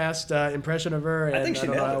half-assed impression of her. And I think she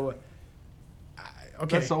nailed it.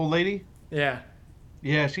 Okay. That's the old lady? Yeah.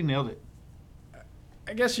 Yeah, she nailed it.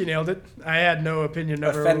 I guess she nailed it. I had no opinion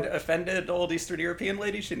of her. Offended old Eastern European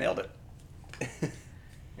lady, she nailed it.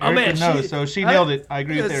 Oh man, she nailed it. I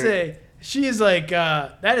agree with her. She is like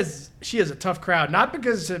she is a tough crowd. Not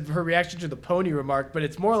because of her reaction to the pony remark, but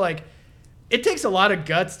it's more like it takes a lot of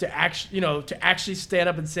guts to actually stand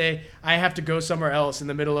up and say I have to go somewhere else in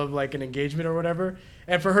the middle of like an engagement or whatever,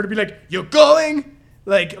 and for her to be like, "You're going."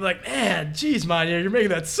 Like, man, geez, Manya, you're making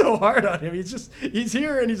that so hard on him. He's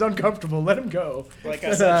here and he's uncomfortable. Let him go. Like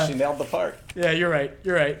I said, she nailed the part. Yeah, you're right.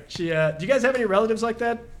 She. Do you guys have any relatives like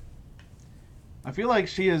that? I feel like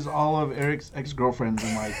she is all of Eric's ex-girlfriends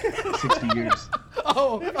in like 60 years.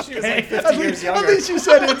 Oh, okay. She was like 50 years younger. At least you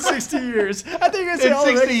said in 60 years. I think you guys said all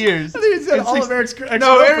 60 years. I think you said all of Eric's ex-girlfriends.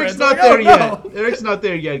 No, Eric's not there yet. Eric's not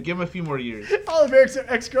there yet. Give him a few more years. All of Eric's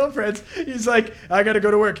ex-girlfriends. He's like, I gotta go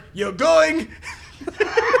to work. You're going.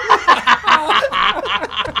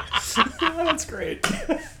 That's great.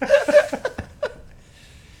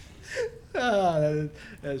 That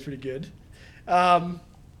is pretty good.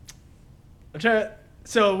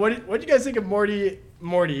 So what do you guys think of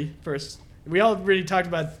Morty first? We already talked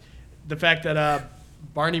about the fact that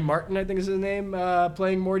Barney Martin, I think is his name,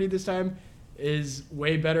 playing Morty this time, is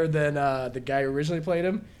way better than the guy who originally played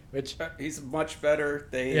him. Which he's much better.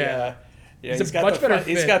 He's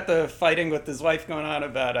got the fighting with his wife going on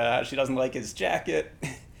about how she doesn't like his jacket.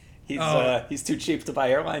 He's too cheap to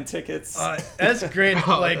buy airline tickets. That's great.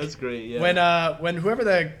 That's great. Yeah. When whoever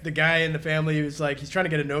the guy in the family was like, he's trying to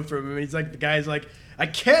get a note from him, and he's like, the guy's like, I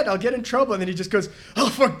can't, I'll get in trouble, and then he just goes, oh,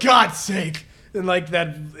 for God's sake, and like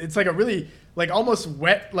that, it's like a really like almost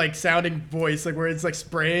wet like sounding voice, like where it's like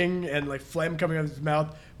spraying and like phlegm coming out of his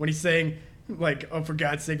mouth when he's saying like, oh, for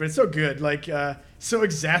God's sake, but it's so good, like so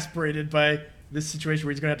exasperated by this situation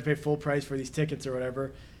where he's gonna have to pay full price for these tickets or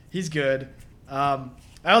whatever. He's good. I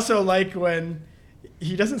also like when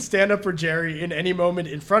he doesn't stand up for Jerry in any moment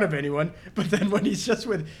in front of anyone, but then when he's just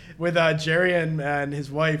with Jerry and his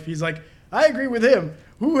wife, he's like, I agree with him.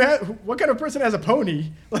 What kind of person has a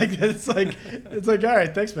pony? Like it's like all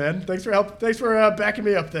right, thanks, man. Thanks for help. Thanks for backing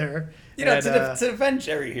me up there. You know, to defend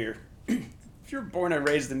Jerry here, if you're born and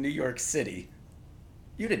raised in New York City,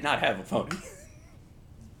 you did not have a pony.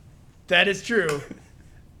 That is true.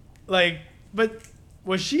 Like, but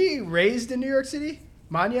was she raised in New York City?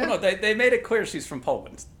 Manya? No, they made it clear she's from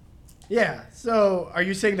Poland. Yeah, so are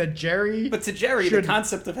you saying that Jerry... But to Jerry, the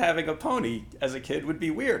concept of having a pony as a kid would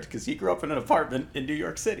be weird, because he grew up in an apartment in New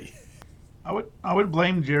York City. I would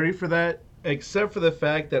blame Jerry for that, except for the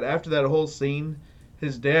fact that after that whole scene,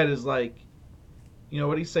 his dad is like, you know,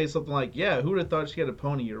 what he say? Something like, yeah, who would have thought she had a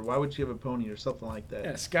pony, or why would she have a pony, or something like that.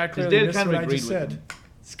 Yeah, Scott clearly missed what I just said.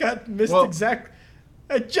 Scott missed exact...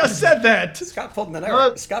 I just said that. Scott pulled an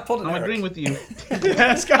Eric. Scott pulled an Eric. I'm agreeing with you.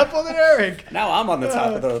 Yeah, Scott pulled an Eric. Now I'm on the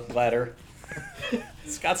top of the ladder.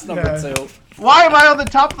 Scott's number 2. Why am I on the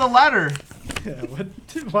top of the ladder? Yeah,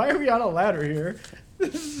 why are we on a ladder here?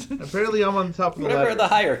 Apparently I'm on the top of the ladder. Whatever the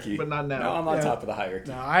hierarchy. But not now. No, I'm on top of the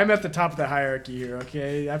hierarchy. No, I'm at the top of the hierarchy here,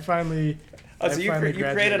 okay? I finally... So you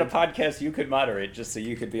created a podcast you could moderate just so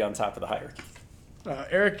you could be on top of the hierarchy.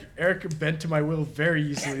 Eric bent to my will very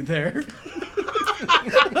easily there.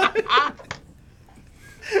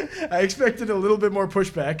 I expected a little bit more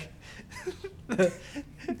pushback.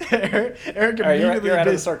 Eric immediately... You're out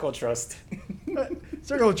of the circle of trust.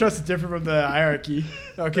 Circle of trust is different from the hierarchy.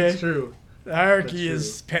 Okay, that's true. The hierarchy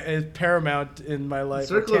is paramount in my life.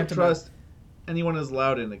 Circle of trust anyone is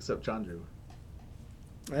allowed in except Chandru.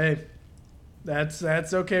 Hey, that's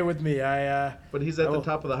okay with me. But he's at the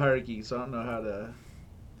top of the hierarchy, so I don't know how to.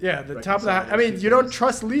 Yeah, the top of the. I mean, you don't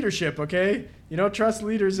trust leadership, okay? You don't trust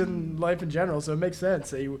leaders in life in general, so it makes sense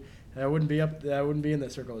that I wouldn't be in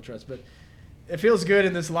that circle of trust. But it feels good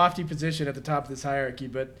in this lofty position at the top of this hierarchy.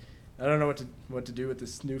 But I don't know what to do with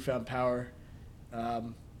this newfound power.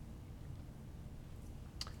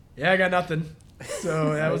 Yeah, I got nothing.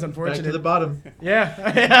 So that was unfortunate. Back to the bottom. Yeah.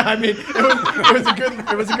 I mean,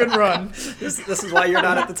 it was a good run. This is why you're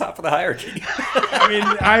not at the top of the hierarchy. I mean,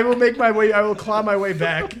 I will make my way. I will claw my way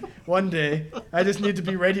back one day. I just need to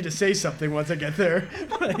be ready to say something once I get there.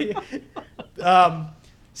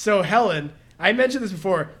 So Helen, I mentioned this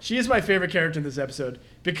before. She is my favorite character in this episode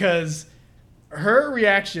because her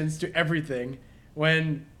reactions to everything.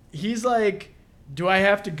 When he's like, "Do I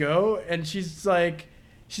have to go?" and she's like.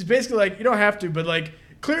 She's basically like, you don't have to, but like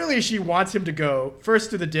clearly she wants him to go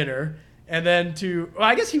first to the dinner and then well,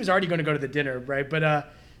 I guess he was already going to go to the dinner, right?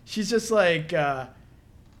 But she's just like,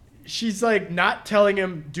 she's like not telling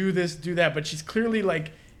him do this, do that, but she's clearly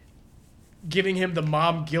like giving him the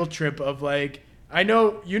mom guilt trip of like, I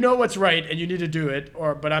know you know what's right and you need to do it,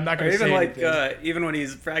 but I'm not going to say anything. Even when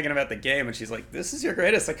he's bragging about the game and she's like, this is your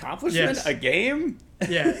greatest accomplishment, yes. A game?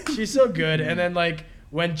 Yeah, she's so good. And then like,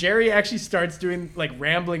 when Jerry actually starts doing like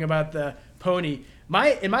rambling about the pony,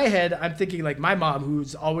 in my head I'm thinking like my mom,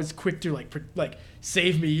 who's always quick to like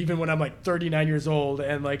save me even when I'm like 39 years old,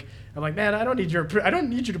 and like I'm like, man, I don't need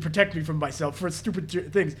you to protect me from myself for stupid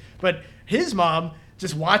things. But his mom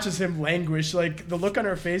just watches him languish. Like the look on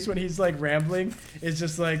her face when he's like rambling is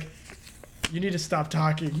just like, you need to stop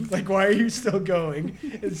talking. Like, why are you still going?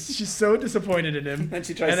 She's so disappointed in him. And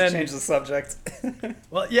she tries to change the subject.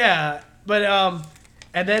 Well, yeah, but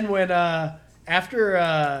and then when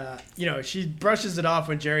after she brushes it off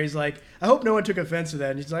when Jerry's like, I hope no one took offense to that,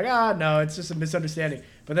 and he's like, no, it's just a misunderstanding.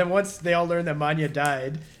 But then once they all learn that Manya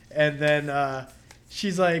died, and then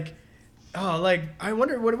she's like, oh, like I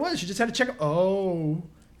wonder what it was. She just had to check. And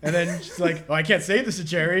then she's like, oh, I can't say this to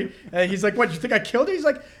Jerry. And he's like, what? You think I killed her? He's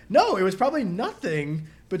like, no, it was probably nothing.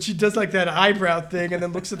 But she does like that eyebrow thing, and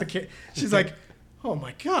then looks at the kid. She's like, oh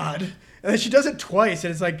my God. And then she does it twice,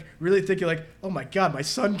 and it's like really thinking like, oh my God, my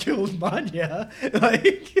son killed Manya.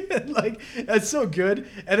 like that's so good.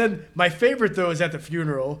 And then my favorite though is at the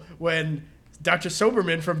funeral when Dr.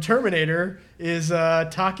 Soberman from Terminator is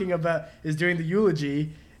doing the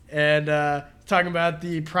eulogy and talking about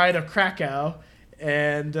the pride of Krakow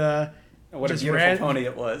and what a beautiful pony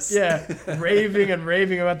it was. Yeah, raving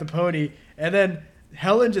about the pony, and then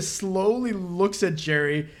Helen just slowly looks at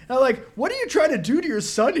Jerry and I'm like, what are you trying to do to your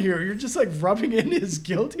son here? You're just like rubbing in his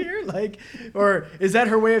guilt here? Like, or is that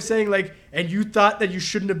her way of saying like, and you thought that you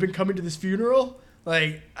shouldn't have been coming to this funeral?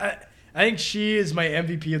 Like, I think she is my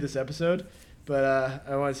MVP of this episode, but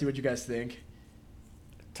I want to see what you guys think.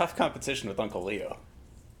 Tough competition with Uncle Leo.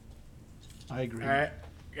 I agree. All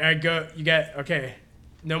right, go. You got, okay.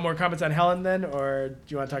 No more comments on Helen then, or do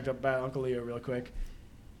you want to talk about Uncle Leo real quick?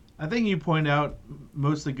 I think you point out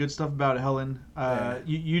most of the good stuff about Helen.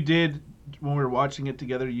 You did when we were watching it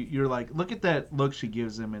together. You're like, look at that look she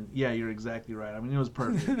gives him, and yeah, you're exactly right. I mean, it was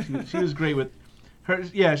perfect. She was great with her.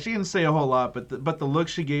 Yeah, she didn't say a whole lot, but the look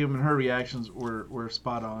she gave him and her reactions were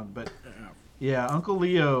spot on. But yeah, Uncle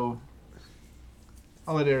Leo.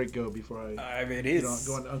 I'll let Eric go before I mean, he's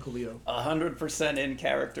go on to Uncle Leo. 100% in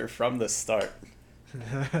character from the start.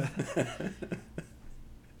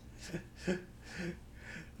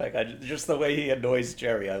 Like just the way he annoys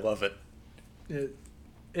Jerry, I love it. It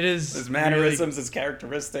is his mannerisms, really, his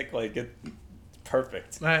characteristic, like it's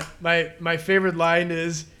perfect. My favorite line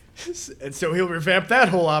is, and so he'll revamp that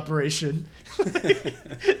whole operation.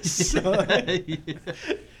 That's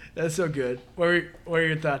so good. What are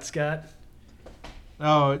your thoughts, Scott?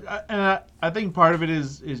 Oh, and I think part of it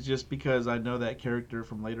is just because I know that character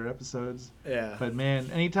from later episodes. Yeah. But man,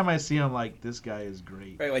 anytime I see him, like, this guy is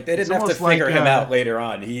great. Right, like they didn't have to figure him out later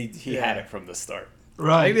on. He had it from the start.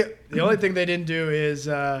 Right. I think the only thing they didn't do is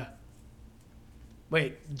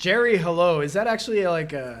wait, Jerry hello, is that actually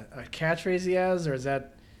like a catchphrase he has, or is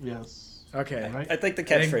that? Yes. Okay. Right? I think the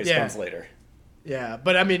catchphrase comes later. Yeah,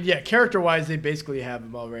 but I mean, yeah, character-wise, they basically have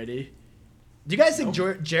him already. Do you guys think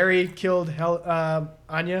Jerry killed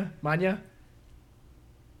Manya?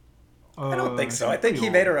 I don't think so. I think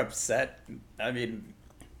he made her upset. I mean,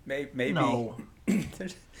 maybe. No.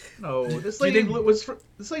 No, this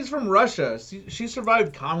lady's from Russia. She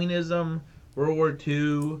survived communism, World War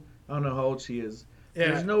II. I don't know how old she is.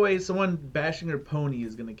 Yeah. There's no way someone bashing her pony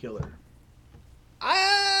is gonna kill her.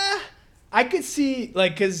 I could see,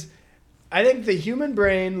 like, because I think the human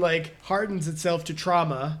brain like hardens itself to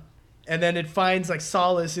trauma, and then it finds like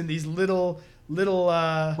solace in these little.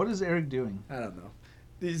 What is Eric doing? I don't know.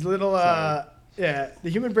 These little. The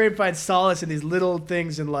human brain finds solace in these little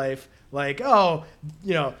things in life, like World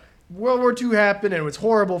War II happened and it was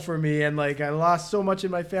horrible for me, and like I lost so much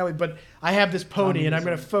in my family, but I have this pony and I'm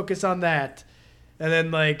gonna focus on that, and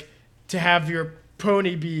then like to have your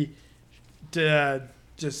pony be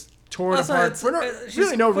just torn apart for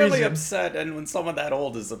really no reason. She's upset, and when someone that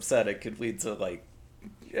old is upset, it could lead to like,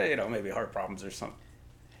 maybe heart problems or something.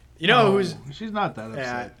 She's not that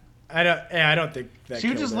upset. I don't think that she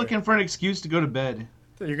was just looking for an excuse to go to bed.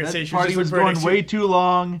 So you're gonna say she party was going way too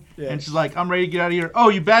long, and she's like, "I'm ready to get out of here." Oh,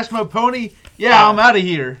 you bashed my pony? Yeah, I'm out of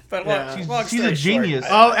here. But she's a genius.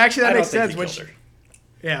 Actually, that makes sense.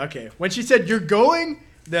 When she said you're going,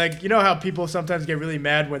 like how people sometimes get really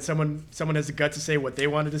mad when someone has the guts to say what they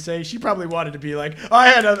wanted to say. She probably wanted to be like, I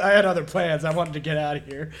had other plans. I wanted to get out of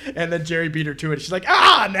here, and then Jerry beat her to it. She's like,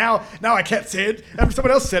 now I can't say it. If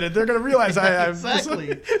someone else said it, they're gonna realize I'm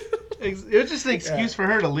exactly. It was just an excuse for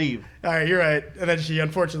her to leave. All right, you're right. And then she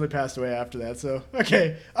unfortunately passed away after that. So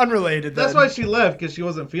unrelated. That's why she left, because she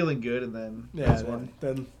wasn't feeling good, and then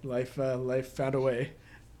then life found a way,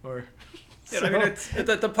 or. Yeah, I mean,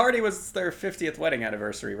 the party was their 50th wedding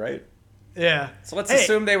anniversary, right? Yeah. So let's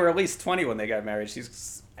assume they were at least 20 when they got married.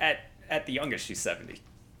 She's at the youngest, she's 70.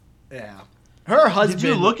 Yeah. Her husband. Did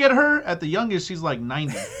you look at her? At the youngest, she's like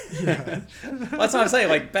 90. Yeah. Well, that's what I'm saying.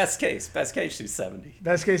 Like best case, she's 70.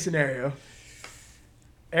 Best case scenario.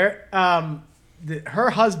 Her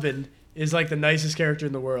husband is like the nicest character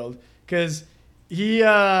in the world because he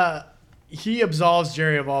absolves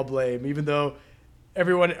Jerry of all blame, even though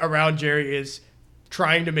everyone around Jerry is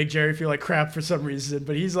trying to make Jerry feel like crap for some reason,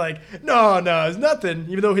 but he's like, no, it's nothing.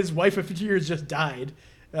 Even though his wife of 50 years just died,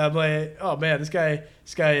 I'm like, oh man, this guy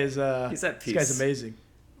is he's at peace. This guy's amazing.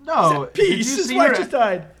 No, he's at peace. His wife just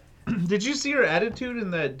died. Did you see her attitude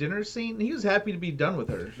in that dinner scene? He was happy to be done with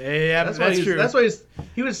her. Yeah, that's true. That's why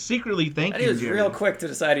he was secretly thanking Jerry. He was real quick to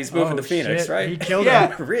decide he's moving to Phoenix, right? He killed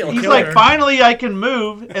her. He's like, finally I can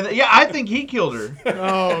move. And I think he killed her.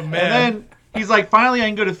 Oh man. And then he's like, finally I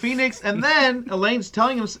can go to Phoenix. And then Elaine's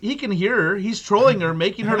telling him he can hear her. He's trolling her,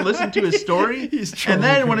 making her listen to his story. And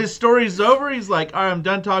then when his story's over, he's like, all right, I'm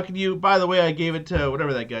done talking to you. By the way, I gave it to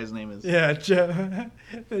whatever that guy's name is. Yeah,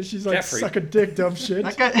 and she's like, Jeffrey. Suck a dick, dumb shit.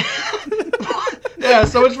 That guy... Yeah,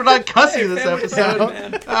 so much for not cussing this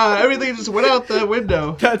episode. Everything just went out the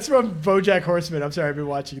window. That's from BoJack Horseman. I'm sorry, I've been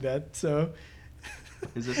watching that. So,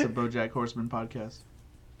 is this a BoJack Horseman podcast?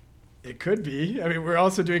 It could be. I mean, we're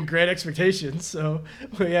also doing Great Expectations, so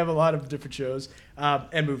we have a lot of different shows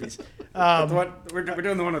and movies. We're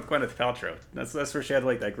doing the one with Gwyneth Paltrow. That's where she had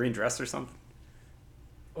like that green dress or something.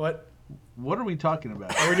 What? What are we talking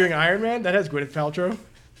about? Are we doing Iron Man? That has Gwyneth Paltrow.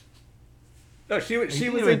 No, she was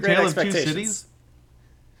in Great Expectations.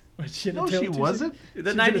 No, she wasn't.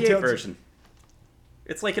 The 98 version.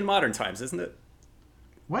 It's like in modern times, isn't it?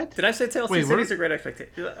 What? Did I say Tale of Two Cities or Great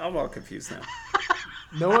Expectations? I'm all confused now.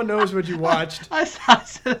 No one knows what you watched. I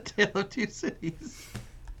said Tale of Two Cities.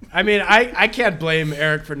 I mean, I can't blame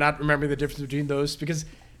Eric for not remembering the difference between those because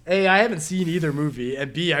A, I haven't seen either movie,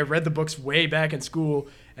 and B, I read the books way back in school,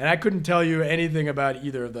 and I couldn't tell you anything about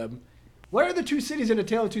either of them. What are the two cities in A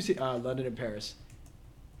Tale of Two Cities? London and Paris.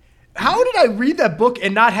 How did I read that book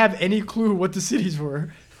and not have any clue what the cities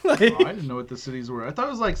were? I didn't know what the cities were. I thought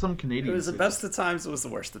it was like some Canadian. It was the best of times. It was the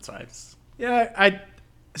worst of times. Yeah, I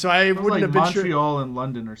wouldn't like have been Montreal and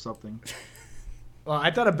London or something. Well,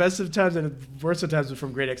 I thought a best of times and a worst of times was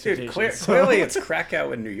from Great Expectations. Dude, clearly it's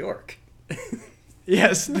Krakow in New York.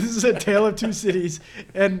 Yes, this is A Tale of Two Cities,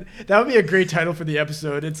 and that would be a great title for the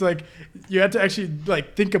episode. It's like you have to actually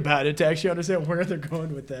like think about it to actually understand where they're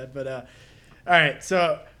going with that. But all right,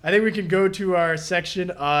 so I think we can go to our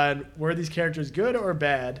section on were these characters good or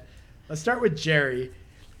bad. Let's start with Jerry.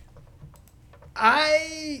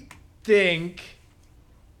 I think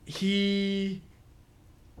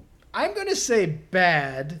I'm going to say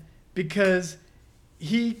bad because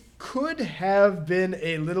he could have been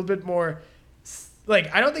a little bit more,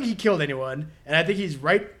 like, I don't think he killed anyone, and I think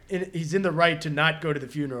he's in the right to not go to the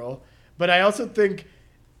funeral, but I also think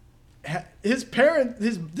this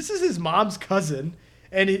is his mom's cousin,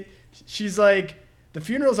 and she's like, the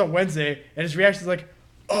funeral's on Wednesday, and his reaction is like,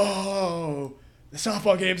 oh, the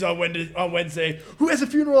softball game's on Wednesday. Who has a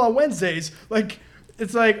funeral on Wednesdays? Like,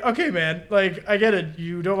 it's like, okay, man, like, I get it.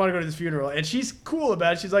 You don't want to go to this funeral. And she's cool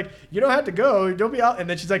about it. She's like, you don't have to go. Don't be out. And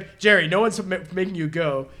then she's like, Jerry, no one's making you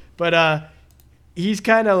go. But he's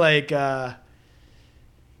kind of like,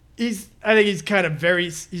 I think he's kind of very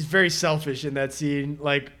selfish in that scene,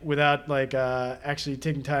 like without like actually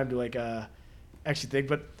taking time to like actually think.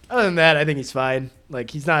 But other than that, I think he's fine.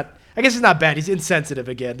 Like he's not. I guess he's not bad. He's insensitive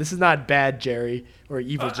again. This is not bad Jerry or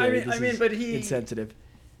evil Jerry. But he insensitive.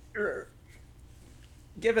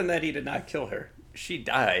 Given that he did not kill her, she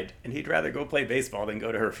died, and he'd rather go play baseball than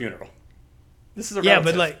go to her funeral. This is a relative.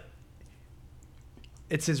 But like,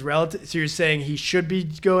 it's his relative. So you're saying he should be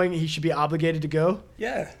going? He should be obligated to go?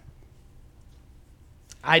 Yeah.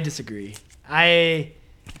 I disagree. His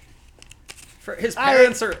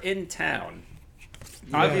parents are in town.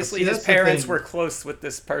 Yeah, obviously, his parents were close with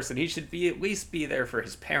this person. He should at least be there for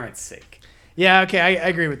his parents' sake. Yeah, okay, I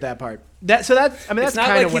agree with that part. That's kind of what it's not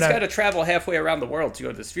like he's got to travel halfway around the world to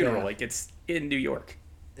go to this funeral. Yeah. Like it's in New York.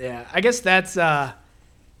 Yeah, I guess that's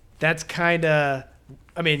kind of.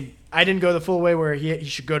 I mean, I didn't go the full way where he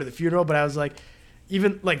should go to the funeral, but I was like,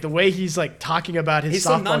 even like the way he's like talking about his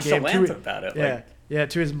softball game. He's so nonchalant about it. Yeah, yeah,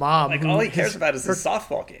 to his mom. Like all he cares about is his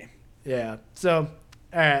softball game. Yeah, so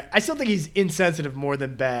I still think he's insensitive more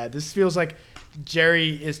than bad. This feels like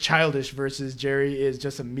Jerry is childish versus Jerry is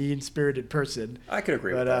just a mean-spirited person. I could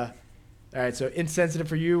agree with that. All right, so insensitive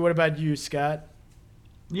for you. What about you, Scott?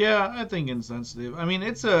 Yeah, I think insensitive. I mean,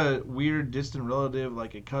 it's a weird, distant relative,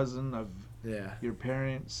 like a cousin of your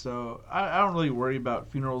parents. So I don't really worry about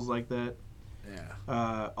funerals like that.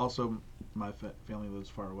 Yeah. Also, my family lives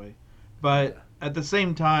far away. But at the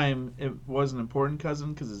same time, it was an important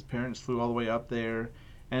cousin because his parents flew all the way up there.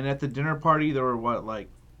 And at the dinner party, there were,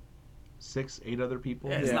 6, 8 other people?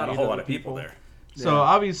 Yeah, it's not a whole lot of people there. So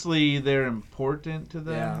obviously they're important to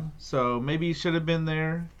them. Yeah. So maybe he should have been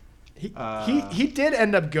there. He did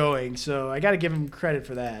end up going, so I got to give him credit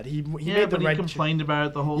for that. He made the right. He complained about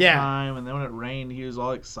it the whole time, and then when it rained, he was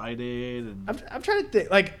all excited. And I'm trying to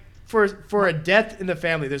think, like for a death in the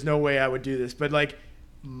family, there's no way I would do this, but like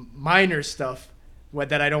minor stuff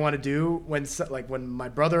that I don't want to do when my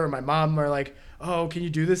brother or my mom are like, oh, can you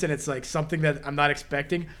do this? And it's like something that I'm not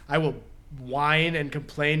expecting. I will whine and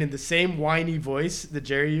complain in the same whiny voice that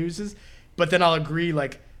Jerry uses, but then I'll agree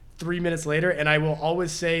like 3 minutes later, and I will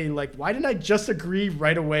always say like, why didn't I just agree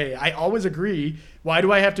right away? I always agree. Why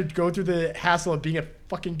do I have to go through the hassle of being a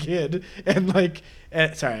fucking kid? And like,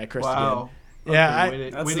 sorry, I cursed again. Yeah, okay,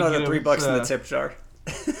 that's another $3 in the tip jar.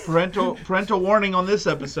 Parental warning on this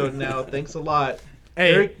episode now. Thanks a lot.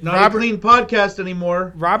 Hey, Eric, not a clean podcast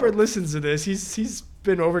anymore. Robert listens to this. He's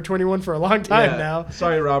been over 21 for a long time now.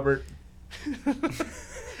 Sorry, Robert.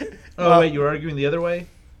 Wait, you were arguing the other way?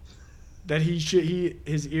 That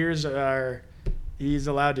his ears are, he's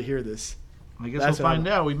allowed to hear this. I guess we'll find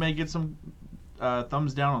out. We may get some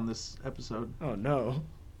thumbs down on this episode. Oh no,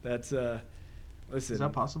 that's listen. Is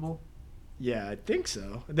that possible? Yeah, I think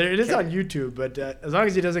so. It is on YouTube, but as long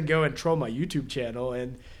as he doesn't go and troll my YouTube channel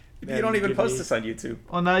and you don't even post this on YouTube.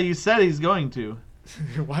 Well, now you said he's going to.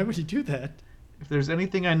 Why would he do that? If there's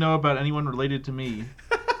anything I know about anyone related to me,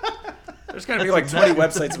 there's going to be like 20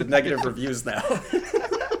 websites with negative reviews now.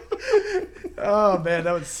 Oh man,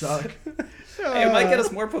 that would suck. Hey, it might get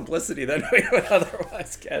us more publicity than we would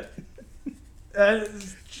otherwise get.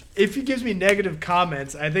 If he gives me negative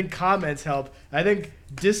comments, I think comments help. I think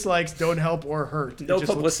dislikes don't help or hurt. No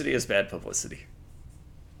publicity is bad publicity.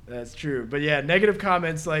 That's true, but yeah, negative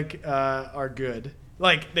comments are good.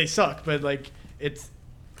 Like they suck, but like it's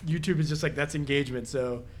YouTube is just like that's engagement,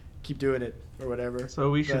 so keep doing it or whatever.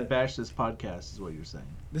 So we should bash this podcast, is what you're saying.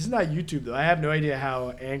 This is not YouTube though. I have no idea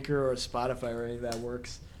how Anchor or Spotify or any of that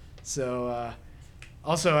works. So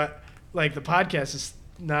also, like the podcast is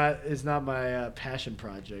not my passion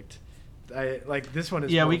project. I like this one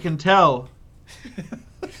is. Yeah, we can tell.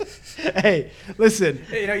 Hey, listen.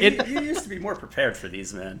 Hey, you used to be more prepared for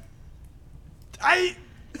these, man.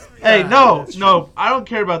 No, I don't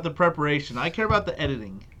care about the preparation. I care about the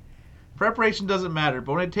editing. Preparation doesn't matter,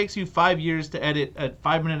 but when it takes you 5 years to edit a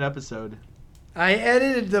 5-minute episode. I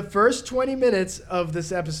edited the first 20 minutes of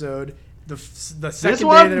this episode. The second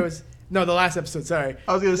day that it was. No, the last episode, sorry.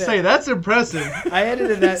 I was going to say, that's impressive. I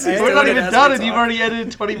edited that. We're not even done and you've already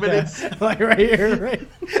edited 20 minutes. Like right here, right?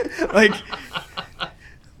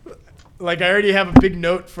 Like I already have a big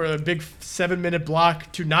note for a big 7-minute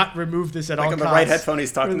block to not remove this at all costs. Like on the right headphone,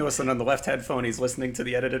 he's talking to us, and on the left headphone, he's listening to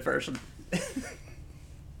the edited version.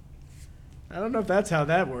 I don't know if that's how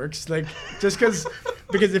that works. Like, just because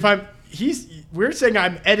we're saying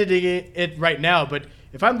I'm editing it right now, but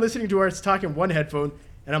if I'm listening to us talk in one headphone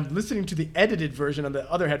and I'm listening to the edited version on the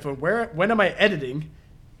other headphone, when am I editing?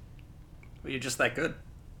 Well, you're just that good.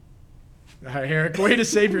 All right, Eric, way to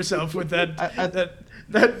save yourself with that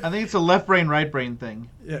I think it's a left brain, right brain thing.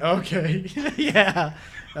 Yeah. Okay. Yeah.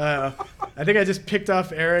 I think I just picked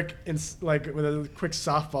off Eric with a quick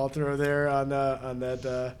softball throw there on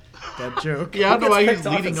that joke. Yeah, I don't know why he's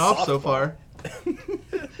leading off so far.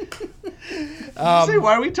 Say,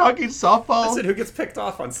 why are we talking softball? I said, who gets picked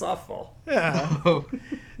off on softball? Yeah. Oh.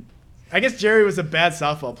 I guess Jerry was a bad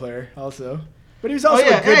softball player also. But he was also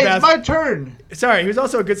a good it's my turn. Sorry, he was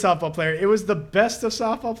also a good softball player. It was the best of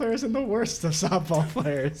softball players and the worst of softball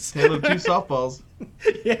players. Tale of two softballs.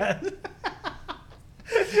 Yeah.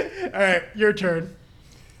 All right, your turn.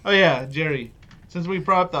 Oh yeah, Jerry. Since we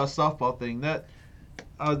brought up that softball thing, that's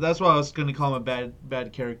why I was going to call him a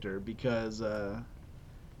bad character, because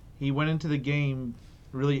he went into the game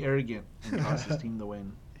really arrogant and cost his team the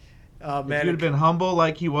win. Oh man, if he would have been humble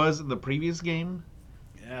like he was in the previous game,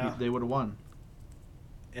 they would have won.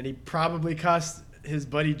 And he probably cost his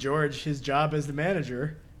buddy George his job as the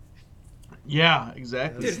manager. Yeah,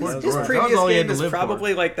 exactly. Dude, his previous game is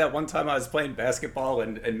probably like that one time I was playing basketball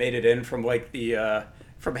and made it in from like the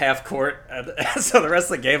from half court. So the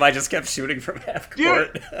rest of the game I just kept shooting from half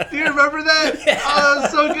court. Do you remember that? Yeah. Oh, that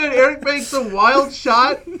was so good. Eric makes a wild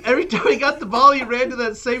shot. Every time he got the ball, he ran to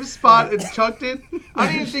that same spot and chucked it. I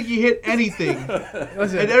didn't even think he hit anything.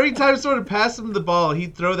 And every time someone passed him the ball,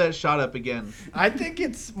 he'd throw that shot up again. I think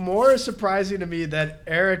it's more surprising to me that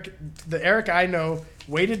the Eric I know,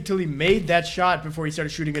 waited till he made that shot before he started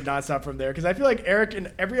shooting it nonstop from there. Because I feel like Eric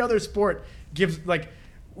in every other sport gives like.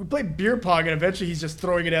 We play beer pong, and eventually he's just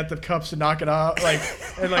throwing it at the cups to knock it off,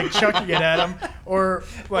 and chucking it at him, or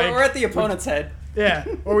at the opponent's head. Yeah,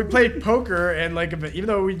 or we played poker, and even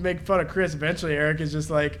though we make fun of Chris, eventually Eric is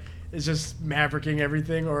just mavericking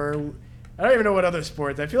everything. Or I don't even know what other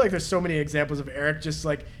sports. I feel like there's so many examples of Eric just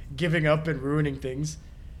giving up and ruining things.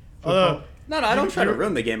 Although no, I don't try to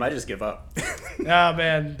ruin the game. I just give up. Ah,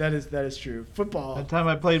 man, that is true. Football. That time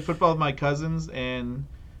I played football with my cousins, and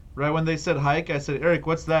right when they said hike, I said, Eric,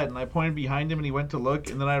 what's that? And I pointed behind him, and he went to look,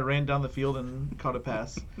 and then I ran down the field and caught a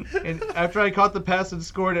pass. And after I caught the pass and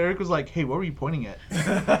scored, Eric was like, hey, what were you pointing at?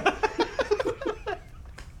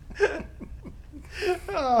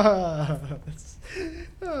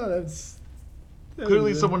 That's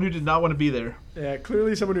clearly someone who did not want to be there. Yeah,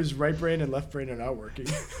 clearly someone whose right brain and left brain are not working.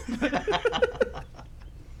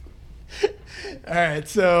 All right,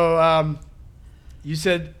 so you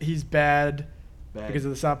said he's bad. Because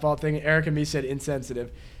of the softball thing. Eric and me said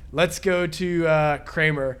insensitive. Let's go to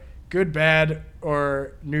Kramer. Good, bad,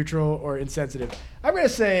 or neutral, or insensitive. I'm going to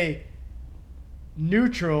say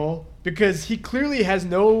neutral because he clearly has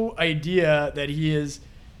no idea that he is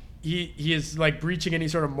breaching any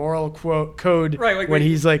sort of moral code when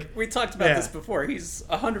he's we talked about this before. He's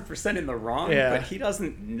 100% in the wrong, but he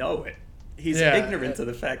doesn't know it. He's ignorant to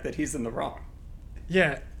the fact that he's in the wrong.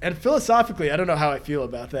 Yeah, and philosophically, I don't know how I feel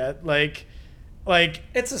about that.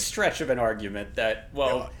 It's a stretch of an argument that,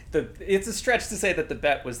 it's a stretch to say that the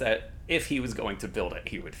bet was that if he was going to build it,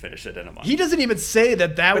 he would finish it in a month. He doesn't even say that was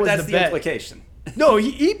the bet. But that's the implication. No,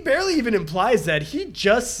 he barely even implies that. He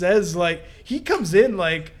just says, he comes in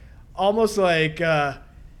almost I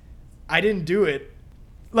didn't do it.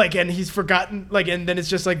 And he's forgotten, and then it's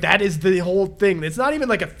just that is the whole thing. It's not even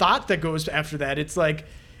a thought that goes after that. It's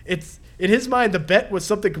it's in his mind, the bet was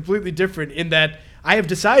something completely different in that I have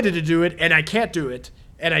decided to do it and I can't do it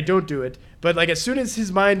and I don't do it. But as soon as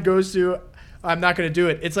his mind goes to, I'm not going to do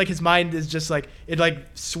it, it's his mind is just it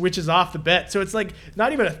switches off the bet. So it's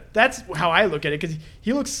not even that's how I look at it, because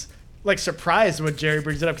he looks surprised when Jerry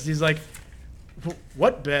brings it up, because he's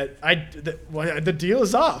what bet? The deal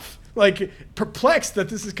is off. Perplexed that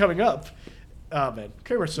this is coming up. Oh, man.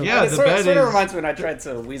 Kramer's so bad. It sort of reminds me when I tried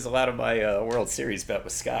to weasel out of my World Series bet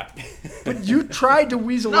with Scott. But you tried to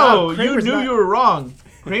weasel out. No, you knew you were wrong.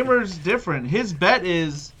 Kramer's different. His bet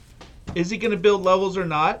is he going to build levels or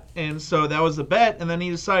not? And so that was the bet. And then he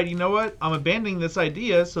decided, you know what? I'm abandoning this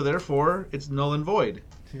idea, so therefore it's null and void.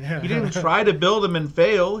 Yeah. He didn't try to build them and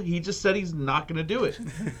fail. He just said he's not going to do it.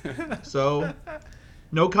 So,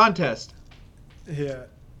 no contest. Yeah.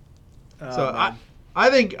 I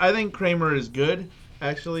think Kramer is good,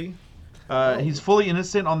 actually. He's fully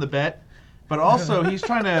innocent on the bet, but also he's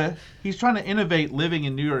trying to innovate living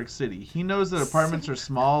in New York City. He knows that apartments are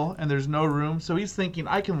small and there's no room, so he's thinking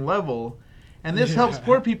I can level, and this helps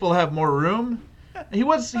poor people have more room. He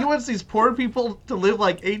wants these poor people to live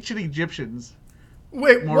like ancient Egyptians.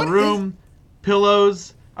 Wait, more room,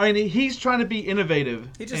 pillows. I mean, he's trying to be innovative.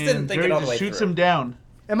 He just didn't think it all the way shoots through. Him down.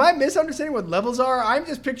 Am I misunderstanding what levels are? I'm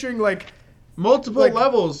just picturing multiple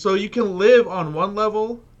levels, so you can live on one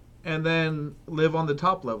level, and then live on the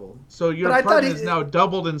top level. So your apartment is now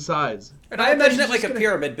doubled in size. And I imagine it like a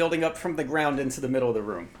pyramid building up from the ground into the middle of the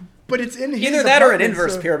room. But it's in his either that or an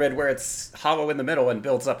inverse pyramid where it's hollow in the middle and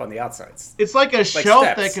builds up on the outsides. It's like a shelf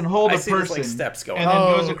that can hold a person, like steps going, and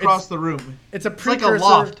then goes across the room. It's a precursor. It's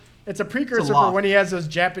like a loft. It's a precursor for when he has those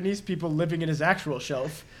Japanese people living in his actual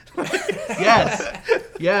shelf.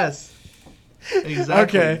 Yes,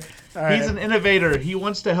 exactly. Okay, all right. He's an innovator. He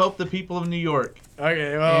wants to help the people of New York.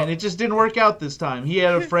 Okay, well, and it just didn't work out this time. He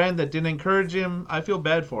had a friend that didn't encourage him. I feel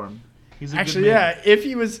bad for him. He's a actually, good man.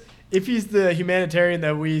 if he's the humanitarian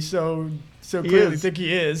that we so clearly think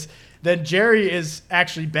he is, then Jerry is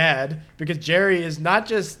actually bad because Jerry is not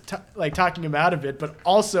just talking him out of it, but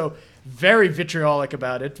also very vitriolic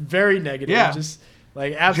about it, very negative. Yeah. Just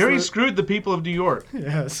like absolutely. Jerry screwed the people of New York.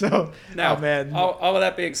 Yeah. So now, man. All of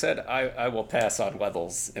that being said, I will pass on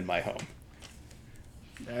levels in my home.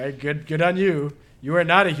 All right, good on you. You are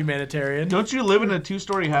not a humanitarian. Don't you live in a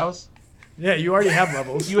 2-story house? Yeah, you already have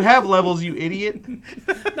levels. You have levels, you idiot.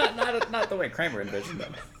 not the way Kramer envisioned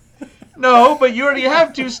them. No, but you already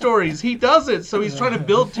have 2 stories. He doesn't, so he's trying to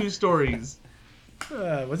build 2 stories.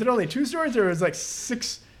 Was it only 2 stories or was it like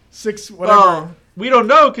six whatever? Well, we don't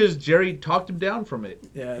know because Jerry talked him down from it.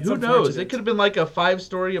 Yeah, who knows? It could have been like a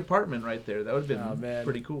 5-story apartment right there. That would have been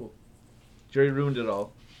pretty cool. Jerry ruined it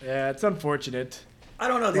all. Yeah, it's unfortunate. I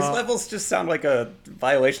don't know. These levels just sound like a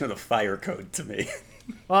violation of the fire code to me.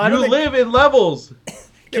 Well, you live in levels.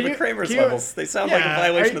 Yeah, but Kramer's levels, they sound like a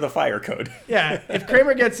violation of the fire code. Yeah, if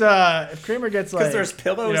Kramer gets like, because there's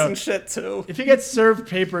pillows and shit too. If he gets served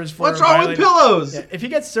papers for what's wrong with pillows? Yeah, if he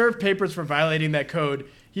gets served papers for violating that code,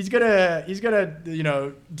 he's gonna he's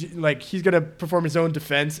gonna perform his own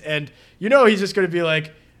defense, and he's just gonna be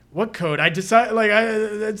like, what code?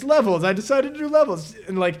 It's levels. I decided to do levels,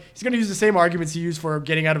 and he's gonna use the same arguments he used for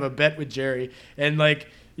getting out of a bet with Jerry, and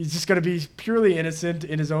he's just gonna be purely innocent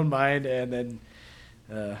in his own mind, and then.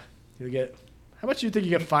 He'll get. How much do you think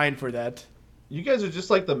you get fined for that? You guys are just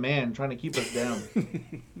like the man trying to keep us down.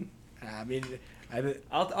 I mean,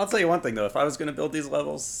 I'll tell you one thing though. If I was going to build these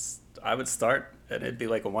levels, I would start, and it'd be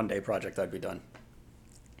like a 1-day project. I'd be done.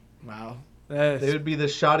 Wow. They would be the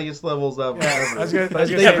shoddiest levels ever. Yeah,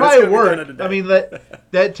 they probably worked. I mean,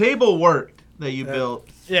 that table worked that you built.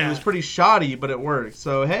 Yeah. It was pretty shoddy, but it worked.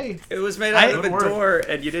 So, hey. It was made out of a door,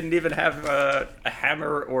 and you didn't even have a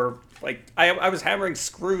hammer or, I was hammering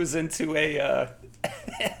screws into a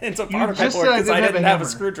particle board because I didn't have a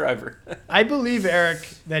screwdriver. I believe, Eric,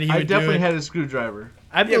 that he would do it. I definitely had a screwdriver.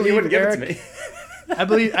 I believe he wouldn't Eric, give it to me. I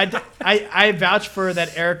believe, I vouch for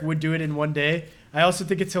that Eric would do it in 1 day. I also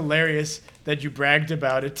think it's hilarious that you bragged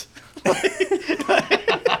about it.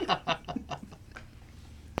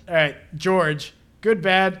 All right, George. Good,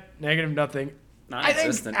 bad, negative, nothing.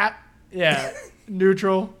 Non-existent.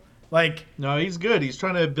 Neutral. No, he's good. He's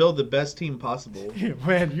trying to build the best team possible.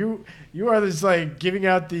 Man, you are just giving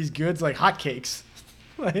out these goods like hotcakes.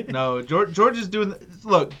 No, George is doing.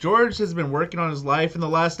 Look, George has been working on his life in the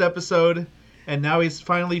last episode, and now he's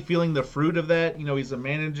finally feeling the fruit of that. He's a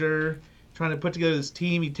manager, trying to put together this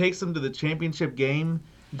team. He takes them to the championship game.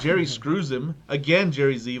 Jerry screws him again.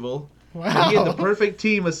 Jerry's evil. Wow. And he had the perfect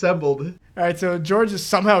team assembled. All right, so George is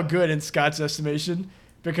somehow good in Scott's estimation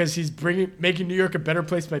because he's making New York a better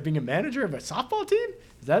place by being a manager of a softball team?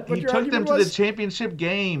 Is that what your argument was? He took them to the championship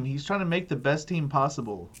game. He's trying to make the best team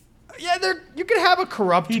possible. Yeah, you can have a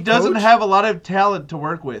corrupt He doesn't have a lot of talent to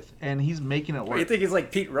work with, and he's making it work. You think he's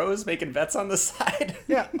like Pete Rose making bets on the side?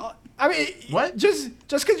 Yeah, I mean, what? Just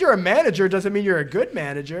because you're a manager doesn't mean you're a good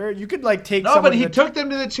manager. You could take. No, but he took them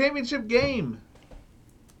to the championship game.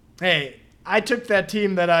 Hey, I took that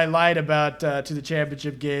team that I lied about to the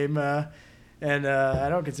championship game, and I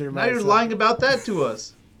don't consider myself. Now you're lying about that to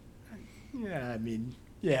us. Yeah, I mean.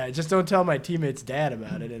 Yeah, just don't tell my teammate's dad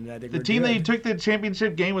about it, and I think the team that you took the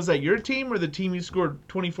championship game, was that your team or the team you scored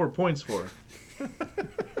 24 points for?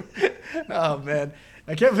 Oh man,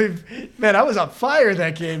 I can't believe, man, I was on fire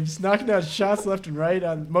that game, just knocking down shots left and right,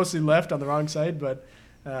 mostly left on the wrong side, but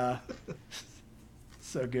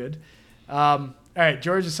so good. All right,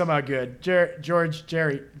 George is somehow good. George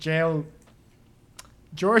Jerry Jail.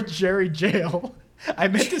 I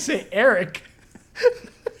meant to say Eric.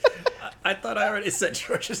 I thought I already said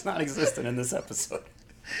George is non-existent in this episode.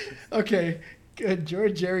 Okay, good.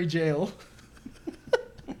 George Jerry Jail.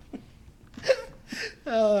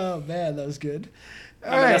 Oh, man, that was good.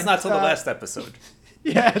 All right, that's not till the last episode.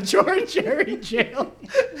 Yeah, George Jerry Jail.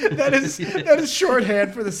 That is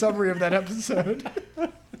shorthand for the summary of that episode.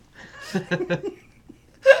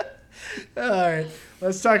 All right,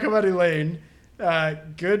 let's talk about Elaine.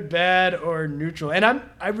 Good, bad, or neutral. And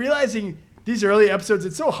I'm realizing these early episodes,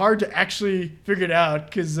 it's so hard to actually figure it out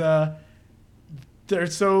because they're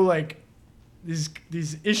so like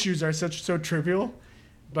these issues are so trivial.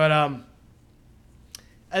 But I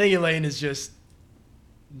think Elaine is just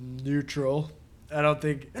neutral. I don't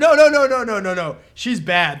think. No. She's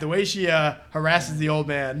bad. The way she harasses the old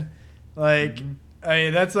man, like, I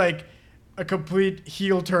mean, that's like a complete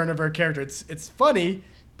heel turn of her character. It's funny,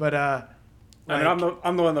 but I mean,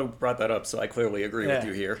 I'm the one that brought that up, so I clearly agree with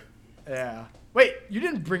you here. Yeah. Wait, you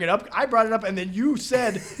didn't bring it up. I brought it up, and then you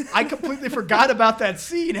said I completely forgot about that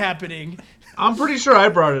scene happening. I'm pretty sure I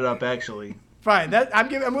brought it up, actually. Fine. I'm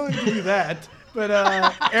willing to give you that. But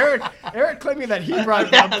Eric claiming that he brought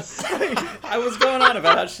it up. I was going on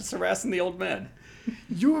about how she's harassing the old man.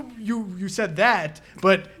 You said that,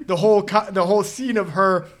 but the whole scene of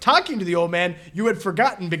her talking to the old man you had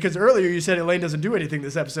forgotten because earlier you said Elaine doesn't do anything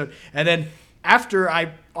this episode, and then after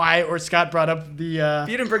I or Scott brought up the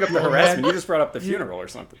you didn't bring up the harassment, you just brought up the funeral or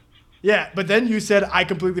something. Yeah, but then you said I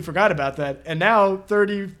completely forgot about that, and now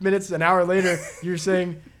 30 minutes, an hour later, you're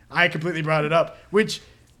saying I completely brought it up, which.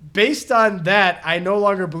 Based on that, I no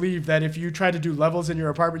longer believe that if you tried to do levels in your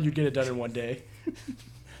apartment, you'd get it done in one day.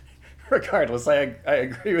 Regardless, I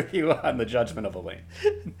agree with you on the judgment of Elaine.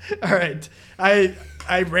 All right. I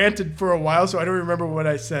ranted for a while, so I don't remember what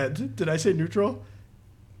I said. Did I say neutral?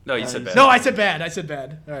 No, you said bad. No, I said bad.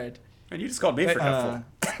 All right. And you just called me forgetful.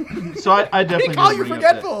 So I definitely didn't call you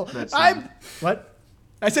forgetful. What?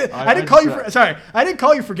 I said I didn't call you. Sorry, I didn't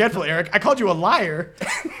call you forgetful, Eric. I called you a liar.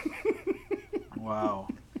 Wow.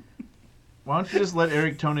 Why don't you just let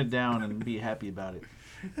Eric tone it down and be happy about it?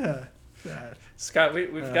 Scott,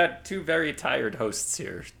 we've got two very tired hosts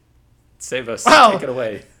here. Save us. Take it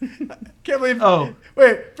away. Can't believe. Oh.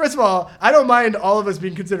 Wait, first of all, I don't mind all of us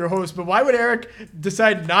being considered hosts, but why would Eric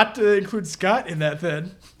decide not to include Scott in that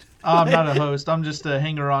then? I'm not a host. I'm just a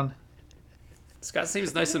hanger-on. Scott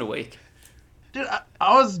seems nice and awake. Dude,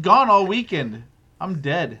 I was gone all weekend. I'm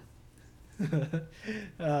dead.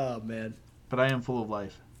 Oh, man. But I am full of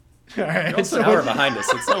life. All right. You're also an hour behind us.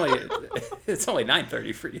 It's only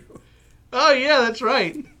 9:30 for you. Oh yeah, that's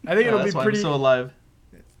right. I think it'll be pretty. I'm so alive.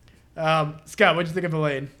 Scott, what'd you think of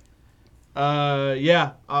Elaine?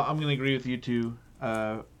 Yeah, I'm gonna agree with you two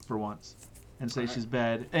for once, and say she's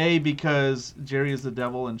bad. Because Jerry is the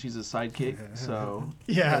devil and she's a sidekick. So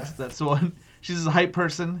yeah, that's the one. She's a hype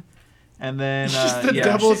person, and then she's the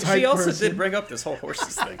devil's hype person. She also did bring up this whole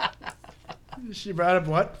horses thing. She brought up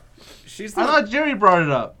what? I thought Jerry brought it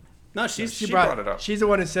up. No, she brought it up. She's the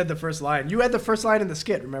one who said the first line. You had the first line in the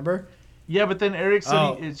skit, remember? Yeah, but then Eric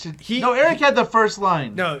said Eric had the first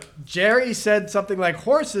line. No, Jerry said something like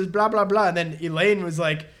horses, blah, blah, blah. And then Elaine was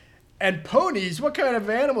like, and ponies, what kind of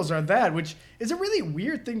animals are that? Which is a really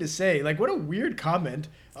weird thing to say. Like, what a weird comment.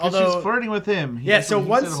 Although she's flirting with him. So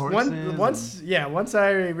once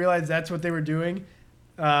I realized that's what they were doing,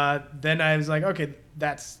 then I was like, okay,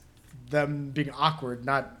 that's them being awkward,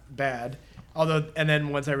 not bad. And then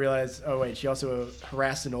once I realized, oh wait, she also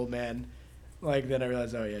harassed an old man. Like, then I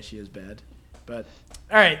realized, oh yeah, she is bad. But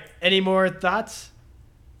all right, any more thoughts?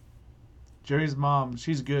 Jerry's mom,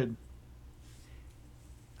 she's good.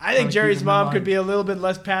 I think Jerry's mom could be a little bit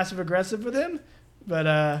less passive aggressive with him,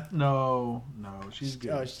 but no, she's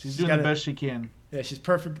good. Oh, she's doing the best she can. Yeah, she's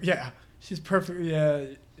perfect. Yeah, she's perfect. Yeah,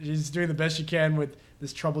 she's doing the best she can with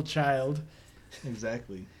this troubled child.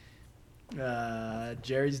 Exactly.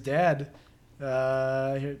 Jerry's dad,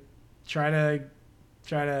 trying to.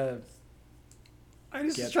 I'm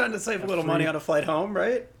just trying to save a little money on a flight home,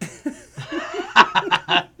 right?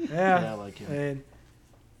 Yeah, I like him. I mean,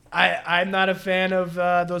 I'm not a fan of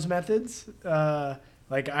those methods.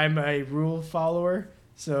 Like, I'm a rule follower,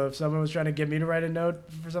 so if someone was trying to get me to write a note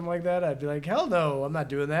for something like that, I'd be like, hell no, I'm not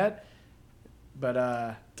doing that. But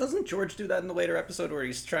doesn't George do that in the later episode where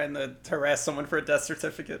he's trying to harass someone for a death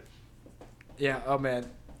certificate? Yeah. Oh man,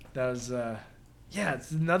 that was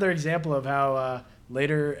it's another example of how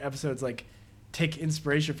later episodes like take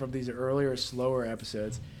inspiration from these earlier, slower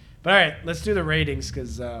episodes. But all right, let's do the ratings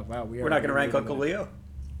because wow, we're not going to rank Uncle Leo.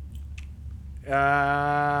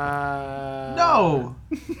 No.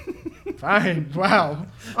 Fine. Wow.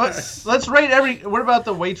 Let's rate what about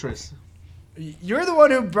the waitress? You're the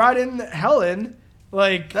one who brought in Helen.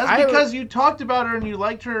 Like, that's because you talked about her and you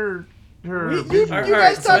liked her. You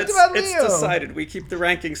guys talked about Leo. It's decided. We keep the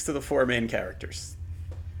rankings to the four main characters.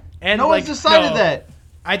 And no one's decided that.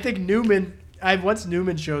 I think Newman. Once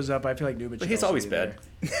Newman shows up, I feel like Newman. But he's always bad.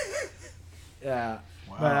 Yeah.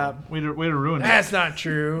 Wow. Way to ruin it. That's not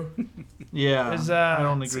true. Yeah. I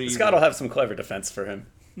don't agree. Scott will have some clever defense for him.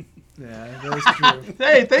 Yeah, that is true.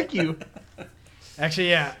 Hey, thank you.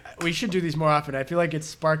 Actually, yeah. We should do these more often. I feel like it's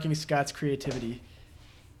sparking Scott's creativity.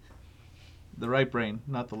 The right brain,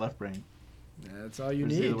 not the left brain. That's all you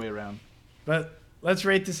It's need. the other way around. But let's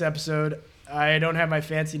rate this episode. I don't have my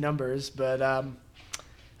fancy numbers, but I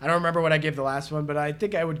don't remember what I gave the last one, but I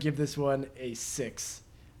think I would give this one a 6.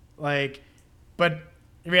 Like, but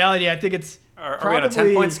in reality, I think it's Are we on a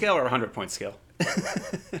 10-point scale or a 100-point scale?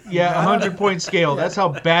 Yeah, 100-point scale. That's how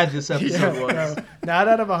bad this episode was. No, not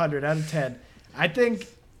out of 100, out of 10. I think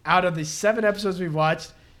out of the 7 episodes we've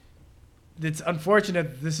watched, it's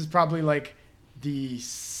unfortunate this is probably like the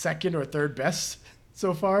second or third best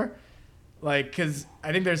so far. Like, because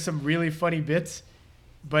I think there's some really funny bits,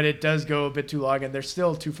 but it does go a bit too long, and they're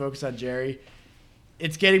still too focused on Jerry.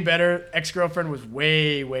 It's getting better. Ex-Girlfriend was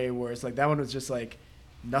way, way worse. Like, that one was just like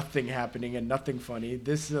nothing happening and nothing funny.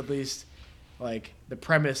 This is at least like the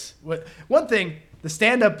premise. One thing, the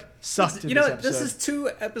stand-up sucked. You know, this is 2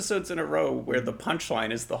 episodes in a row where the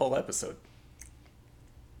punchline is the whole episode.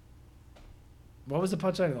 What was the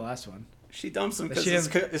punchline in the last one? She dumps him because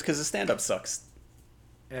the stand-up sucks.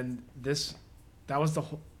 And that was the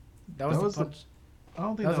whole. That was the punch. I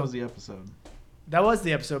don't think that was the episode. That was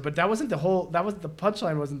the episode, but that wasn't the whole. That was the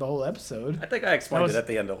punchline. Wasn't the whole episode? I think I explained it at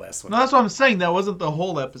the end of the last one. No, that's what I'm saying. That wasn't the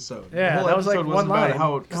whole episode. Yeah, the whole that was episode like one line.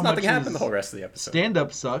 How nothing happened the whole rest of the episode.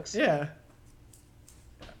 Stand-up sucks. Yeah.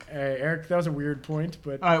 Hey, Eric, that was a weird point,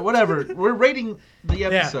 but all right, whatever. We're rating the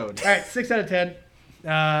episode. Yeah. All right, 6 out of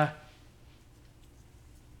 10.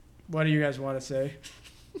 What do you guys want to say?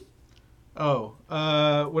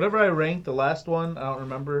 Whatever I ranked the last one, I don't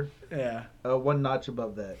remember. Yeah. 1 notch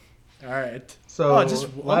above that. All right. So just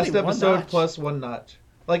last episode plus 1 notch,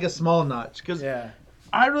 like a small notch, because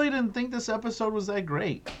I really didn't think this episode was that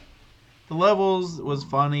great. The levels was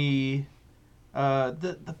funny.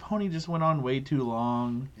 The pony just went on way too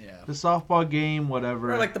long. Yeah. The softball game,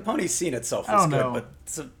 whatever. Or like the pony scene itself was good, but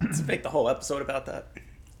to make the whole episode about that.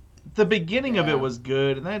 The beginning of it was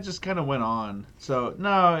good, and then it just kind of went on. So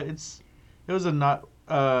no, it was a not.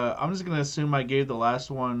 I'm just gonna assume I gave the last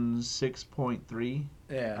one 6.3.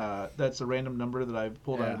 Yeah. That's a random number that I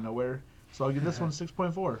pulled out of nowhere. So I'll give this one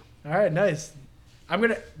 6.4. All right, nice.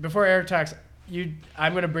 Before Eric talks,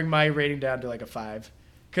 I'm gonna bring my rating down to like a 5,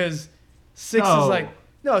 because 6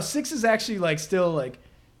 is 6 is actually like still like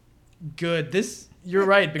good. You're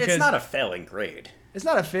right, because it's not a failing grade. It's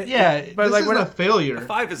not a fit. Yeah, but this isn't a failure. A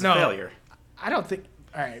 5 is a failure. I don't think.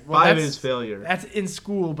 All right, well, 5 is failure. That's in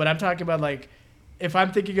school, but I'm talking about like if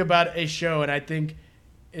I'm thinking about a show and I think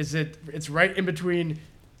it's right in between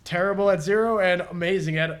terrible at 0 and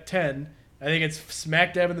amazing at 10. I think it's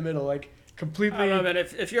smack dab in the middle, like completely. I don't know, man.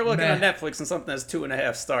 If you're looking at Netflix and something has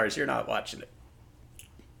 2.5 stars, you're not watching it.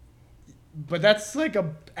 But that's like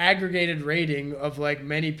a aggregated rating of like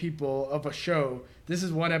many people of a show. This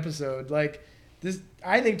is one episode. Like this,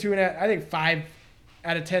 I think 2.5. I think 5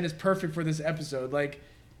 out of 10 is perfect for this episode. Like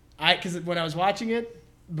because when I was watching it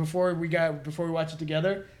before we watched it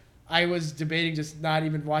together, I was debating just not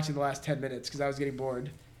even watching the last 10 minutes because I was getting bored.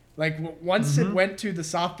 Like once it went to the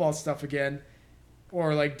softball stuff again,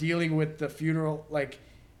 or like dealing with the funeral, like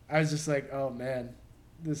I was just like, oh man,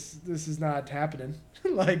 this is not happening.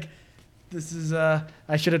 Like this is I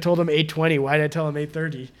should have told him 8:20. Why did I tell him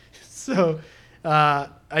 8:30? So I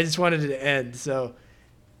just wanted it to end. So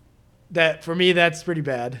that for me that's pretty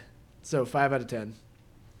bad. So 5 out of 10.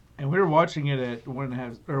 And we were watching it at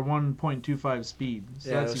 1.25 speed.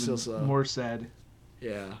 So yeah, that's even slow. more sad.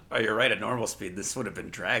 Yeah. Oh, you're right. At normal speed, this would have been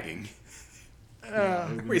dragging.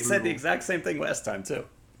 We said the exact same thing last time too.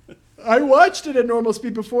 I watched it at normal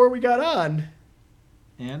speed before we got on.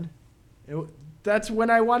 And? That's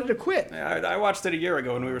when I wanted to quit. Yeah, I watched it a year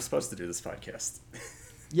ago when we were supposed to do this podcast.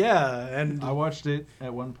 Yeah, and I watched it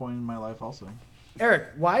at one point in my life also. Eric,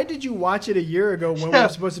 why did you watch it a year ago when we were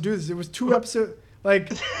supposed to do this? It was 2 episodes.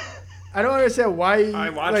 Like, I don't understand why.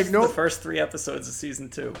 I watched the first 3 episodes of season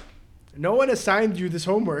 2. No one assigned you this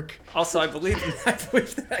homework. Also, I believe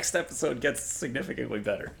the next episode gets significantly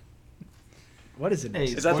better. What is it? Hey,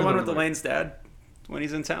 is that the one with Elaine's dad when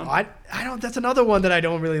he's in town? I don't. That's another one that I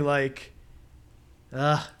don't really like.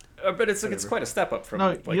 But it's quite a step up from. No,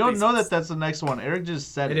 like, you don't know that that's the next one. Eric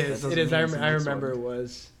just said it. It is. It is. I remember it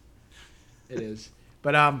was. It is.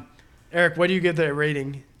 But Eric, what do you give the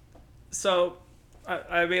rating? So,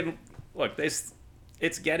 I mean, look,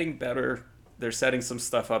 it's getting better. They're setting some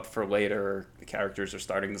stuff up for later. The characters are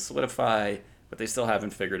starting to solidify, but they still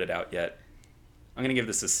haven't figured it out yet. I'm gonna give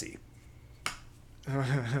this a C.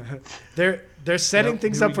 They're setting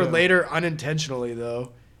things up for later unintentionally,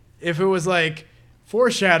 though. If it was like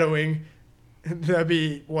foreshadowing, that'd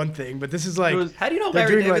be one thing. But this is like, how do you know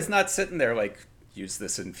Larry David's not sitting there like, use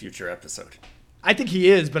this in future episode? I think he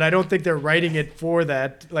is, but I don't think they're writing it for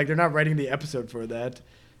that. Like, they're not writing the episode for that.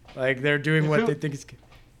 Like, they're doing what they think is.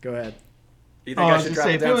 Go ahead. You think I should drop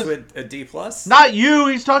it down to a D+? Not you.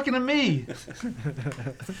 He's talking to me.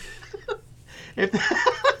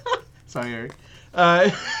 Sorry, Eric.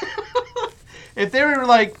 If they were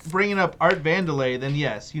like bringing up Art Vandelay, then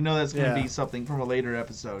yes, that's going to be something from a later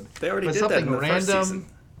episode. They already did something that in the first season.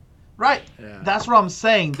 Right. Yeah. That's what I'm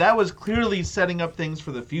saying. That was clearly setting up things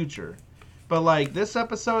for the future. But like this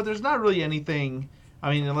episode, there's not really anything.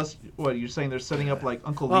 I mean, unless you're saying they're setting up like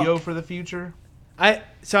Uncle Leo for the future.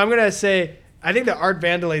 So I'm gonna say I think the Art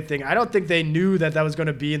Vandelay thing. I don't think they knew that was going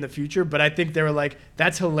to be in the future, but I think they were like,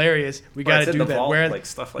 "That's hilarious. We got to do that." Whereas like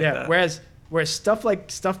stuff like that. Whereas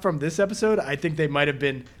stuff from this episode, I think they might have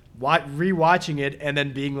been rewatching it and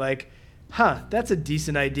then being like, that's a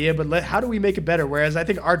decent idea, but how do we make it better? Whereas I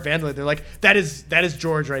think Art Vandelay, they're like, that is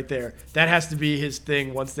George right there. That has to be his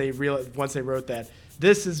thing once they wrote that.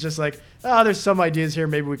 This is just like, there's some ideas here.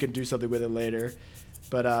 Maybe we can do something with it later.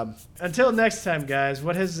 But until next time, guys,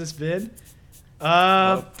 what has this been?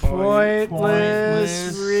 Pointless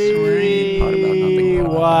Rewind.